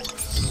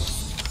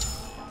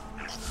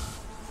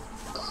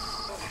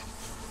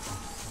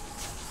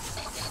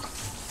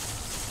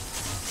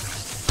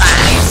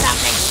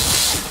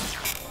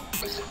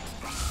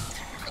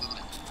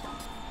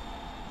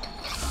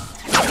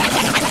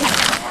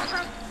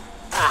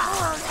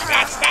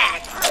 That's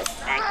that.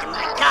 Back to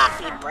my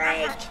coffee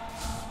break.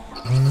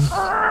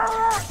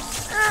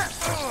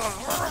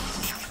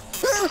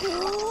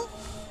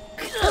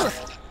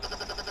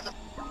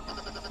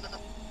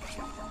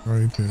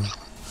 Right there.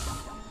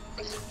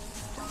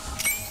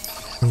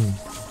 Boom.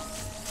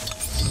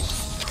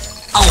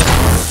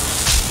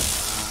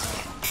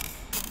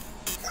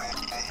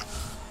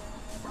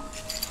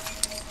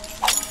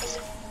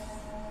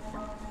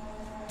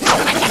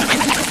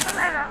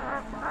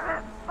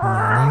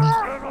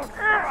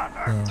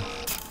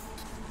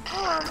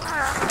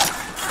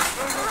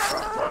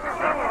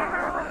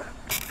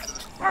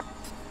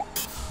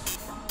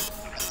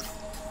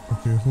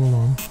 Okay, hold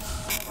on.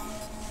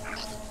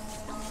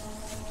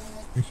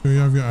 Make sure you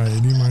have your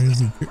IED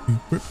mines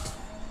equipped.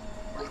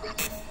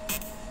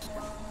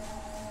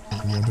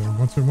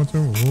 Watch it.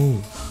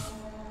 Whoa.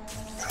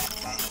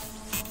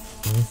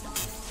 Yes.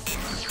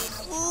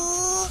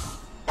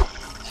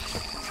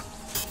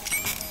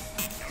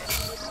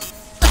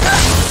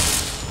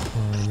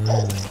 Alright,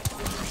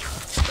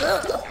 there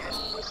you go.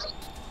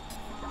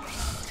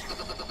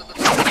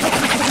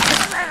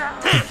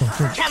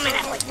 Coming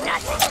up with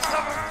nothing.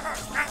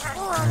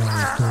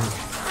 Alright, so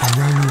I'm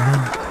glad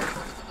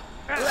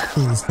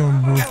we had some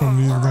both from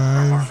these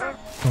guys.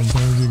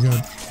 Sometimes you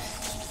get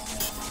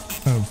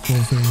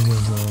helpful things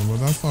as well, but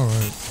that's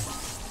alright.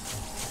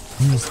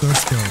 Use that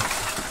stuff.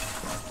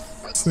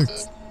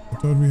 6. I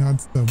thought we had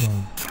 7.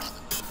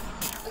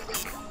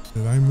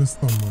 Did I miss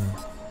somewhere?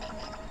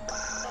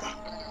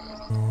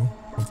 No.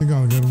 I think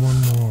I'll get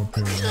one more up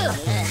here.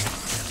 Okay.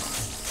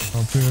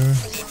 Up here.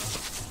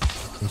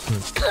 Push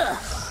it.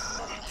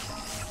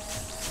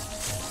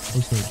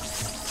 Push it.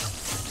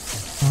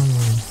 Come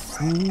on.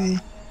 Ooh.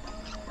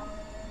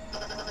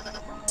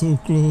 so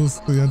close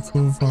to get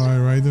so far,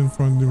 right in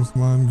front of this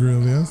man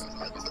grill, yes?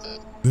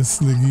 This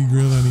sliggy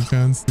grill and he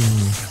can't see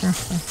me.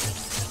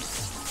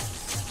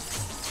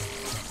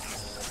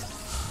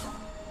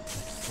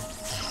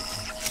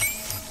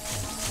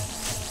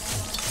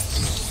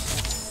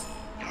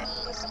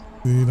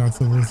 See, that's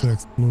supposed to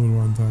explode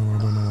one time, I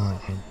don't know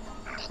what happened.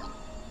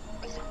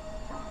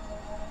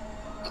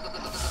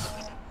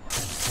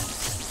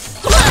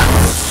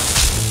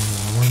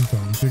 One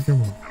time, take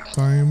him up.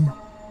 Time.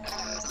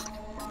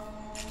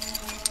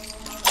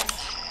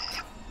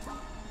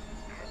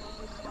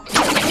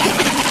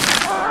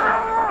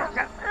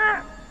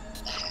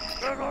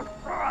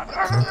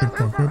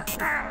 Pocket.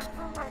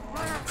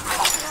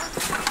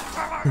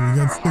 Okay, we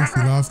got 60.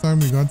 Last time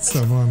we got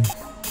 7.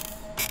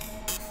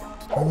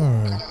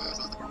 Alright.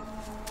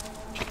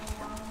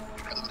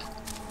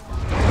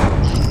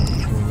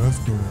 So let's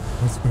go.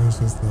 Let's finish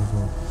this stuff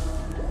up.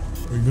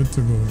 We're good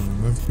to go.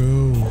 Let's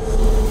go.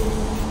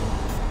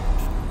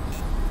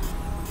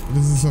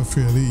 This is a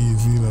fairly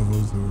easy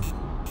level too.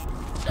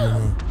 You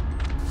know,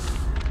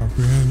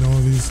 apprehend all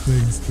these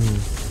things too.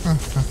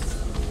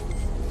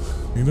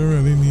 We don't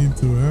really need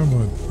to,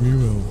 but we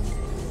will.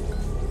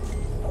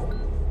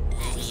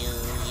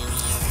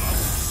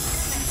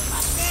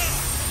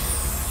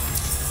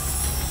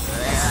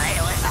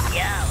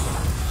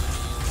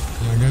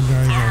 And again,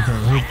 guys, I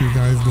hope you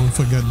guys don't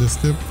forget this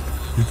tip.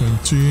 You can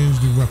change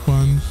the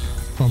weapon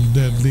from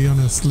deadly on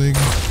a sling.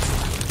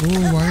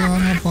 Oh, why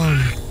that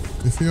happen?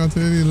 You see how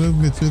the little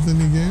glitches in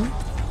the game?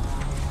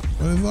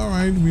 But it's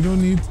alright, we don't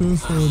need to,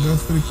 so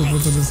just for the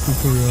purpose of this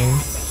tutorial.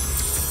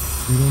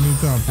 We don't need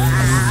to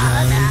apprehend these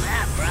guys.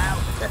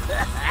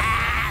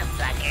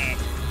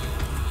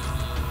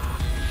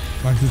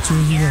 Like to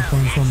change the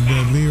weapon from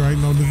deadly. Right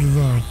now this is a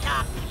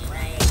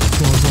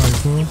assault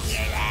rifle.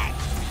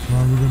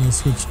 Now we're gonna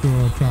switch to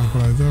a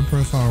tranquilizer.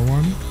 Press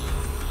R1.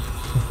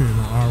 Okay,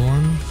 no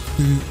R1.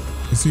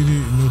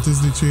 Notice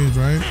the change,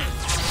 right?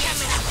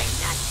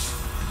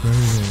 There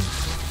we go.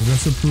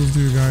 Just to prove to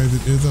you guys,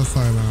 it is a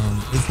sidearm.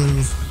 This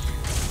is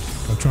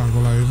a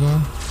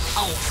tranquilizer.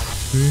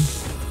 See?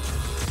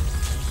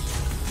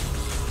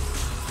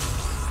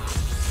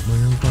 Bring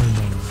him fine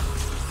down.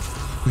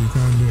 So you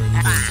can't do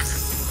anything.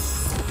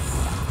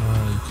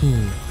 Alright,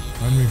 cool.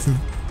 That makes it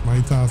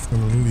my task a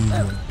little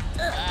easier.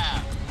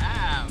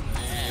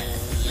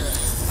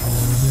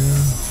 Over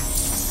here.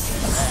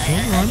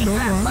 Don't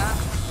run.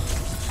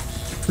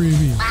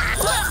 Freebie.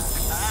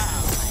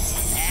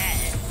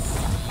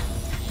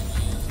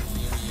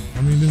 I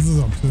mean, this is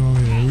optional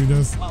here. We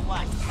just. Coming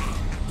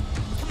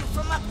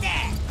from up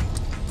there.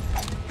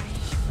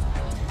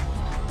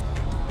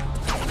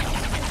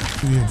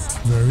 See, it's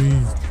very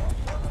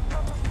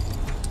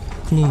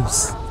close.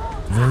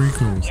 Very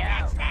close.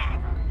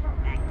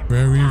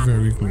 Very,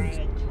 very close.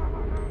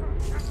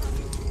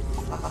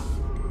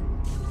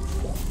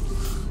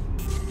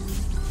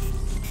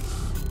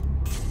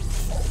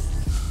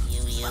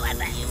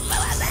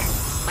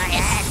 My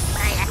head.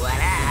 What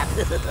up?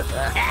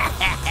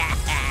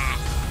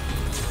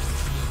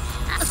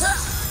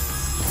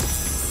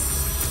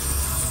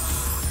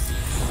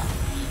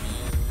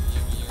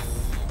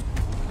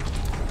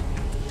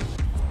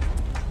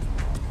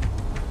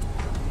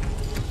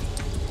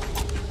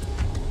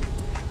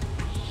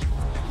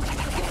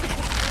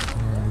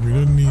 We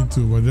don't need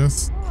to, but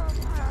just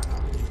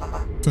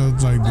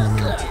felt like doing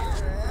it.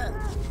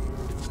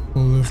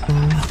 Pull this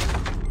down.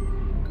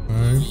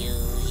 Alright.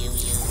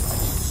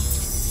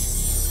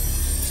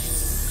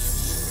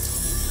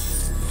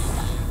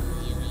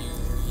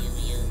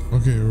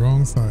 Okay,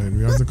 wrong side.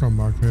 We have to come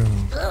back here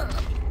now.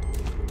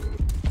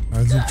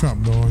 As you trap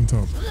down on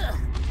top.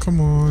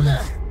 Come on.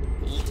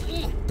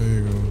 There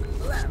you go.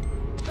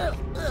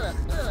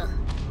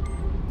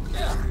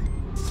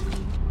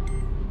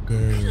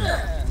 There you go.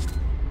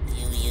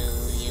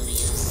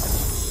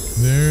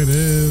 There it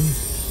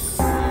is.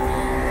 There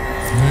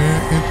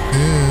it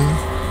is.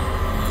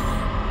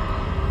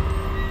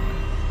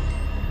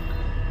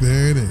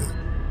 There it is.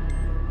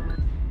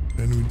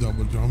 Then we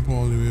double jump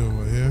all the way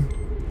over here.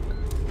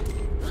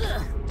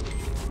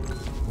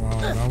 Wow,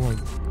 that was.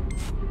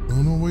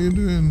 Don't know what you're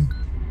doing.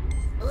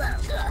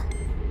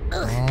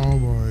 Oh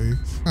boy.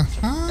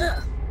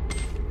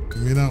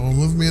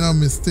 Almost made a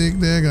mistake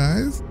there,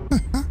 guys.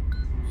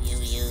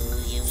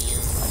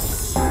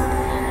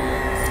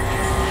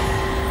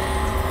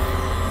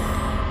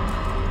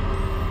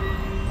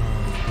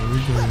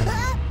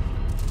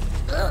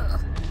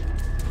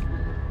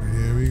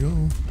 Here we go.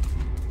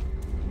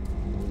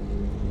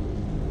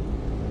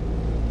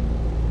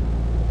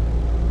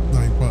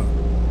 Sniper.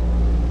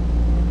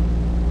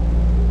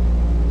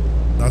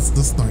 That's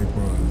the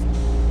sniper.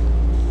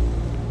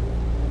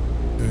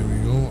 There we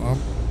go. Up.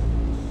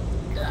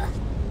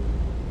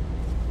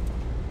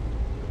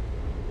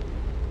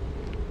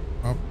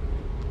 Up.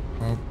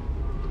 Up.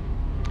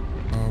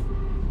 Up.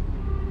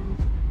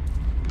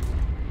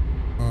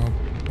 Up.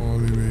 All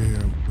the way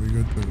here. We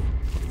good to go.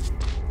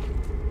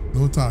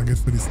 No target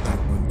for the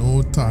sniper.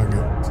 No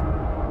target.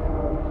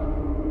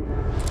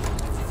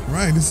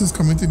 Right, this is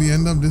coming to the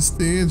end of this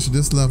stage,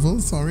 this level,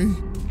 sorry.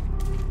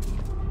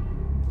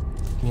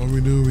 What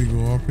we do, we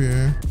go up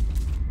here.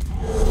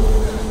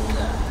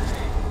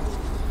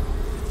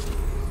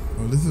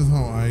 Well, this is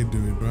how I do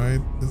it, right?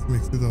 This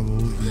makes it a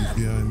little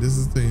easier, and this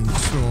is to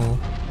ensure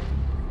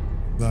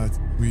that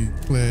we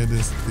clear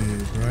this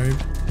stage, right?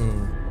 So,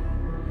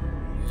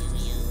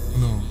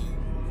 no.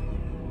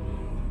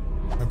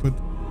 I put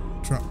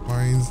trap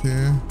mines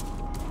here.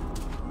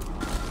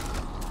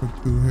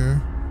 Put 2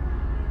 here.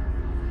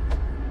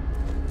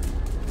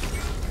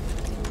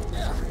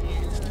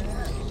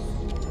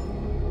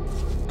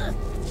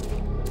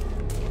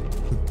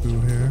 Put 2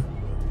 here.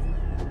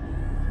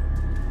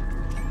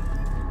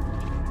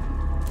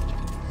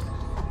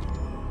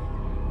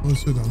 Oh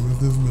shit, I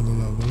missed this middle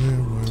level here,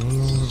 boy.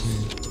 Hold on with me.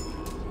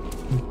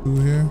 Put 2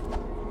 here.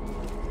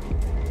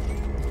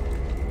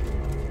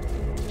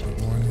 Put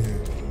 1 here.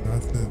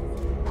 That's it.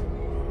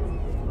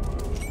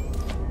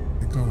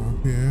 They come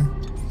up here.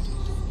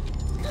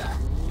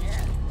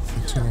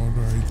 It's all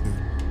right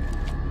here.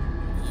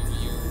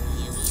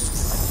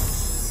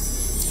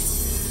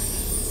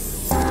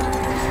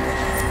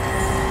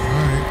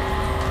 Alright.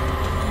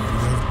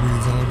 Just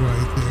breathe all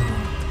right here.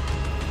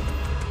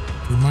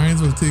 The mines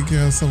will take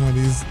care of some of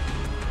these.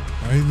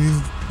 Right?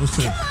 These. Oh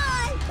shit. Come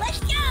on, let's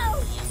go!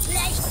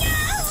 Let's go!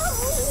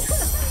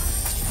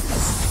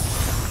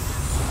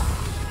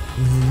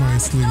 This is my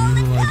slingy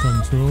who I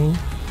control.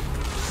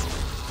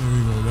 There we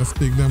go. Let's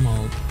take them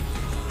out.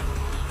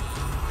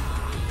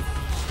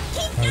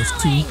 That was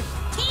 2. Keep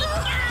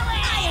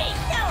going! I am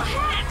so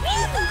happy!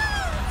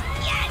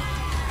 Yes!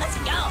 Let's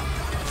go!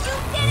 You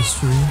did That was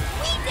 3. We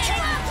did it!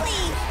 Come on,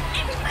 please!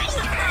 Everybody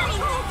hurry!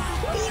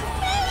 We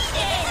made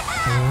it!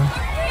 4.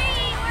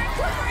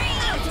 We're free!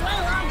 That was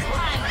one long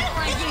climb. I don't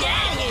want to get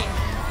out of here!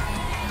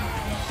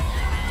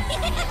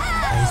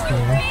 That was 4.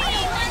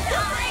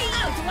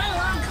 That was one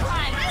long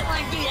climb. I don't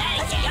want to do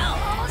that again. Let's go!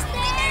 Almost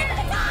there! To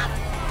the top!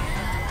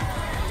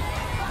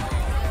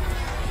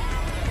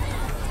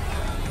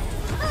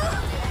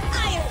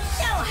 I am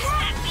so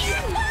happy!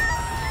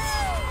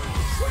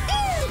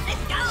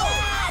 Let's go!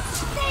 Yes!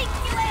 Thank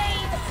you,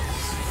 Abe!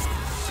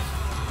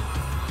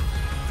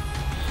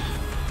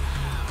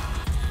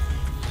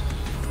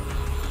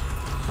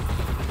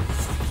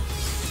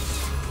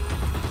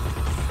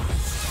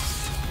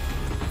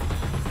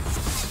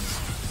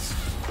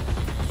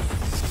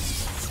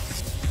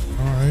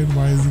 Alright,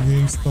 why is the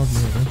game stuck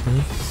there?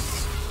 Okay.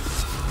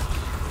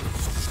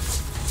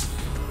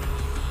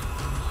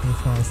 So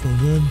far, so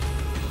good.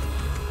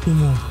 2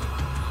 more.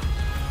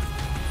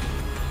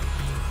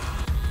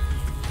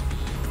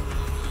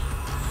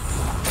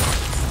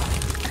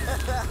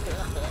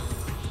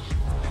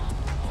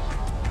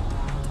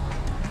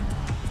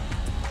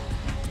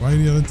 Why are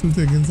the other 2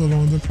 taking so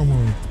long to come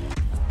out?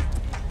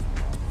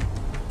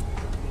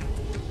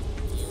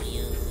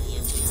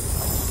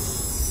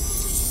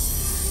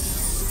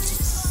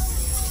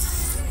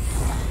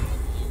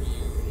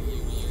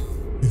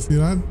 You see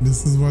that?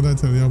 This is what I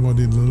tell you about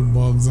the little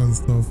bugs and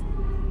stuff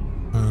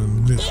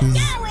and glitches. Keep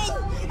going!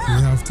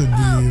 We have to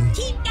deal.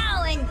 Keep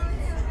going!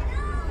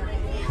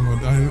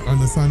 But I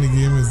understand the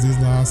game is these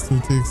last 2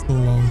 take so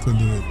long to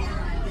do it.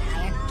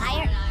 Higher,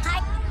 higher,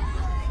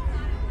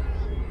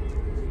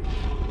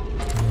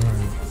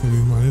 Alright, so we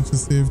managed to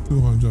save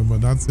 200, but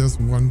that's just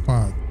one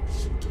part.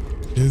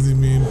 Here's the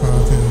main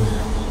part here.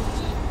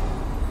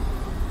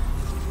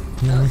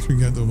 Once we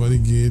get over the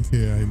gate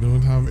here, I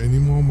don't have any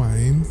more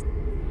mines.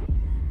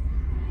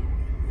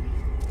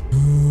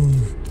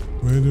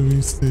 Where do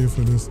we stay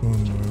for this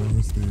one, boy? Let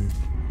me see.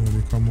 So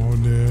they come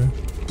out there.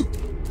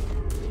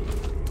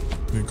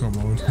 They come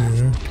out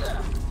here.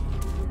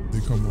 They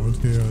come out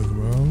here as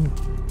well.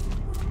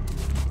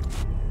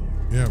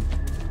 Yep.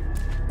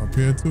 Up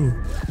here too.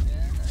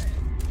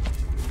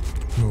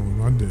 No,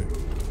 not there.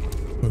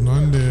 So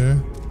none there.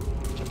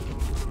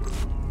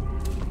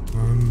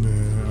 None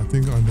there. I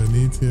think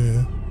underneath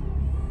here.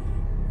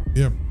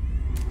 Yep.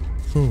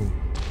 So,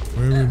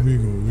 where would we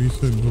go? We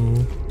should go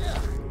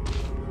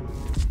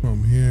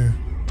from here.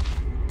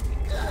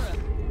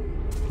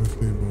 Let's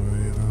see,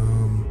 boy.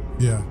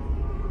 Yeah.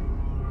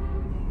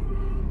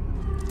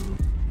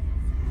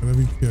 Gotta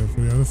be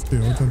careful. You gotta stay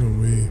out of the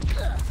way.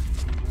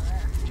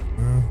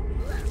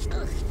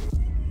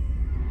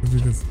 If we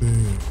can stay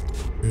here.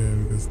 Yeah,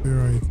 we can stay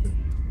right here.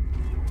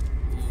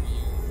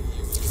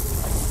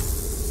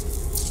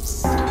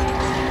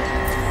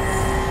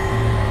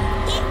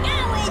 keep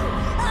going!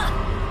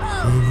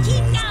 Oh,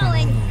 keep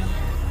going!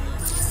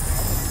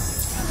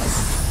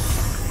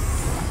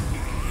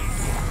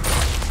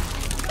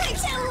 I'm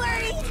so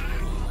worried!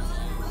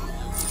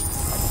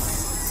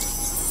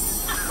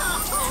 I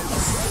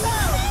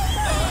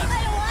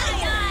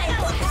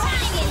don't want to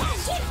die!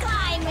 Keep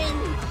climbing!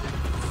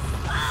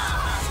 Oh,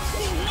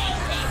 we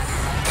made it!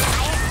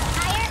 Higher,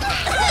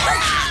 higher!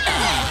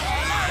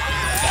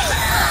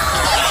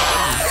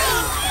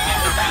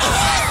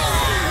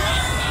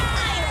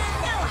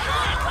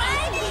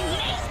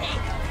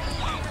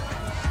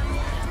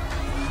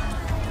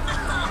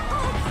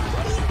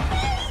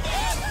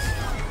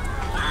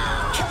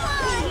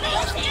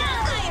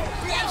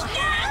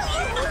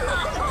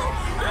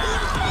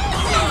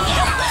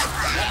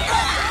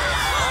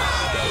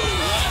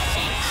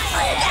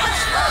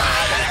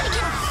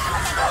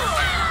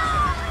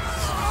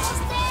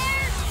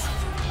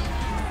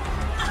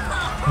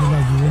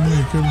 like you won't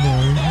make it, boy.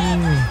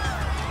 Oh.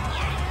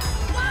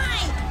 Why?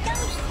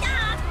 Don't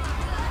stop!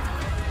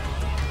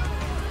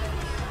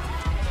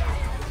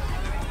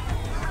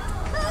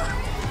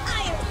 I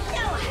am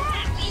so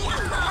happy!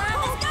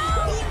 Let's go!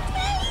 You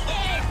made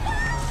it!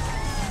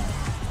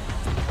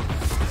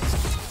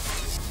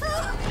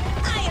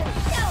 I am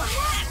so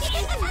happy!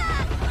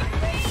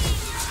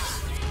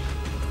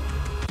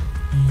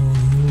 No.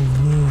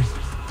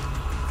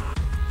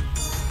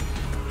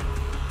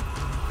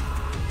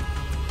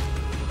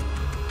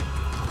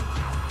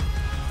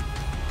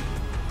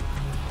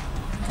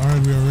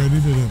 Alright, we already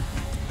did it.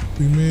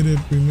 We made it.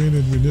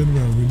 We did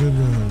well.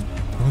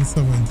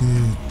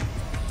 178.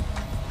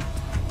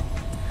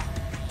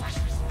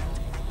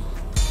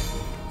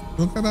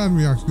 Look at that,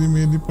 we actually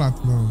made the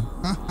platinum.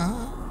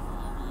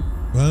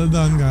 Well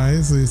done,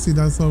 guys. So you see,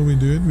 that's how we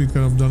do it. We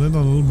could have done it a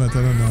little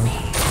better than that.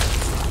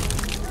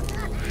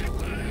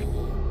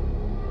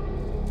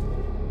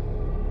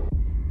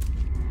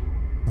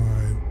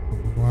 Alright,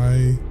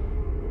 why?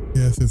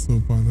 Yes, it's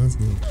open. Let's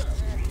go.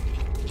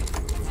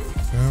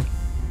 Yep.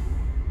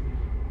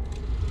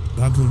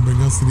 That will bring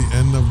us to the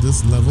end of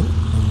this level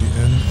and the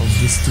end of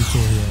this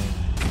tutorial.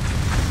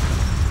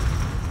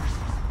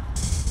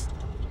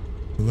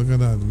 So look at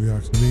that, we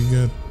actually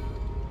get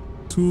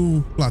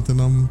 2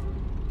 platinum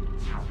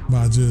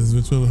badges,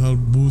 which will help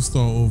boost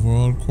our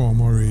overall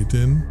QUARMA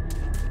rating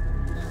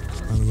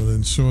and will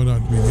ensure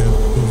that we get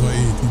over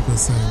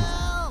 80%,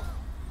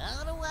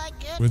 How do I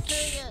get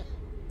which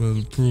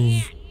will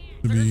prove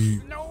to be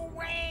No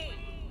way!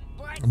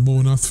 But a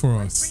bonus for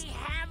us. we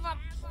have a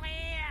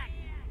plan!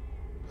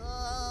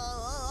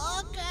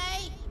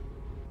 Okay.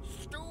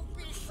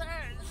 Stoopy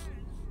says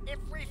if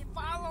we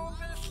follow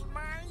this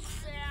mine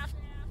shaft,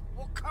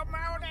 we'll come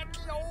out at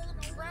the old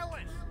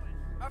trellis,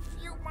 a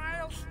few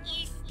miles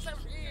east of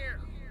here.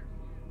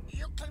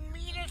 You can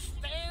meet us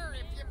there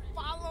if you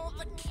follow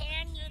the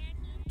canyon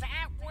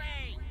that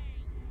way.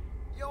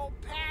 You'll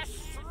pass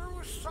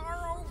through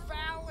Sorrow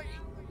Valley.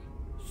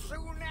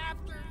 Soon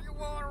after, you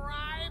will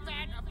arrive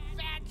at a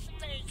fat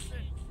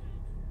station.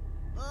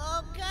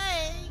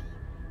 Okay.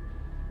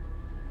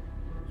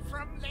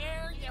 From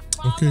there, you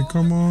follow Okay,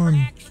 come on. the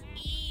tracks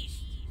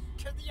east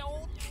to the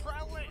old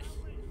trellis.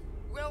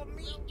 We'll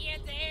meet you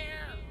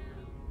there.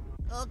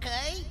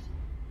 Okay.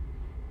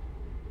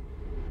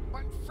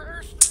 But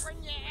first,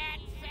 when you're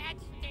at Fat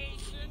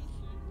Station,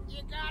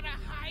 you gotta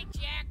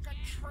hijack a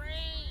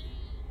train.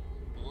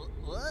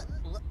 What?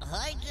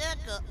 Hijack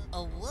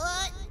a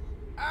what?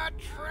 A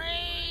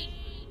train!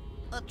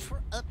 A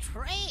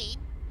train?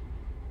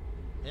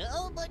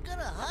 How am I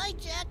gonna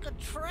hijack a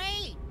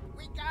train?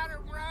 We gotta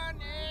run,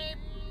 Abe.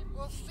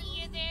 We'll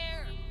see you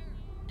there.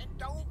 And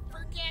don't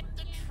forget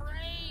the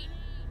train.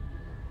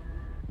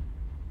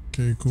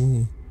 Okay,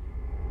 cool.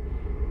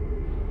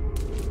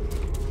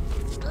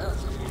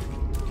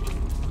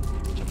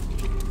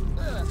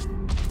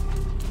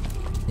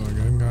 So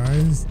again,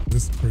 guys,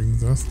 this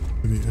brings us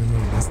to the end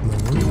of this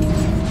level.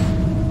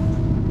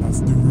 That's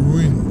the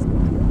ruins.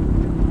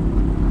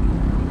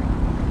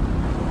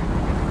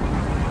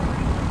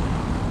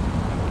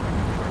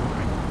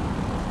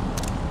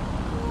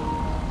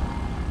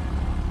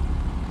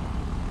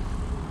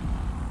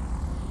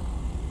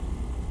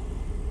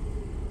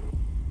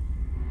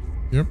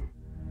 Yep.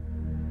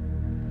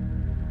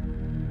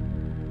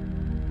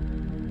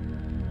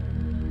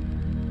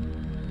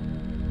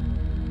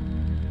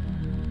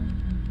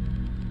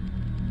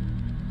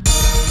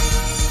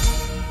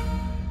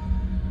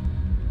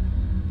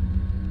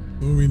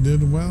 So we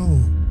did well.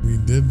 We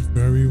did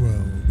very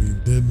well. We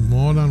did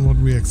more than what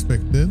we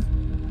expected.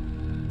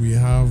 We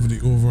have the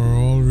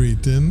overall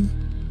rating.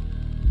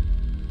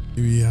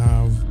 We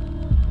have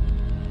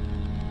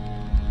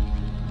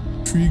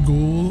 3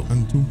 gold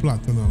and 2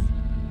 platinum.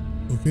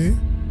 Okay,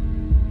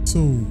 so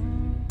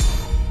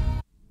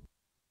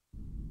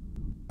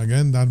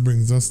again, that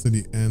brings us to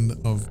the end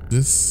of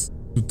this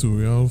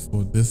tutorial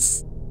for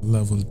this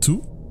level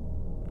 2.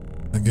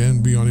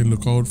 Again, be on the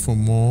lookout for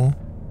more,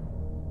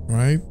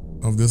 right,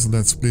 of this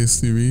Let's Play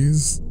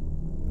series.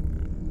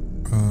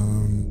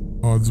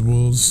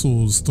 Oddworld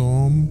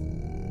Soulstorm,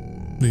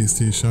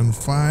 PlayStation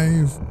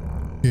 5,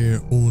 here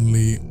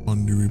only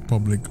on the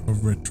Republic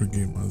of Retro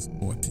Gamers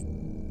 40.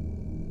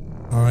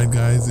 Alright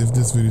guys, if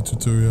this video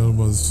tutorial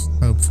was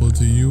helpful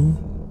to you,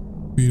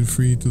 feel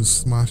free to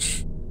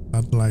smash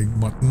that like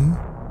button,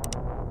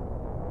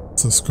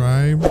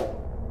 subscribe,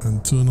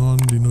 and turn on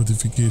the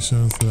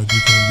notifications so that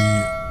you can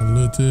be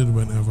alerted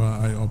whenever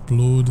I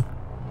upload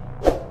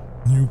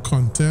new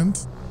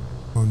content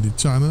on the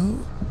channel.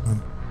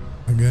 And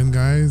again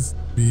guys,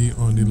 be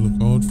on the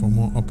lookout for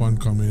more up and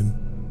coming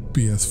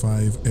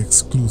PS5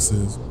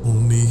 exclusives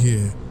only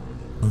here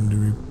on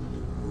the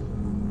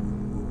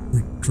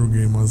Retro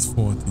Gamers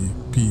 40.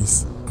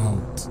 Peace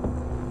out.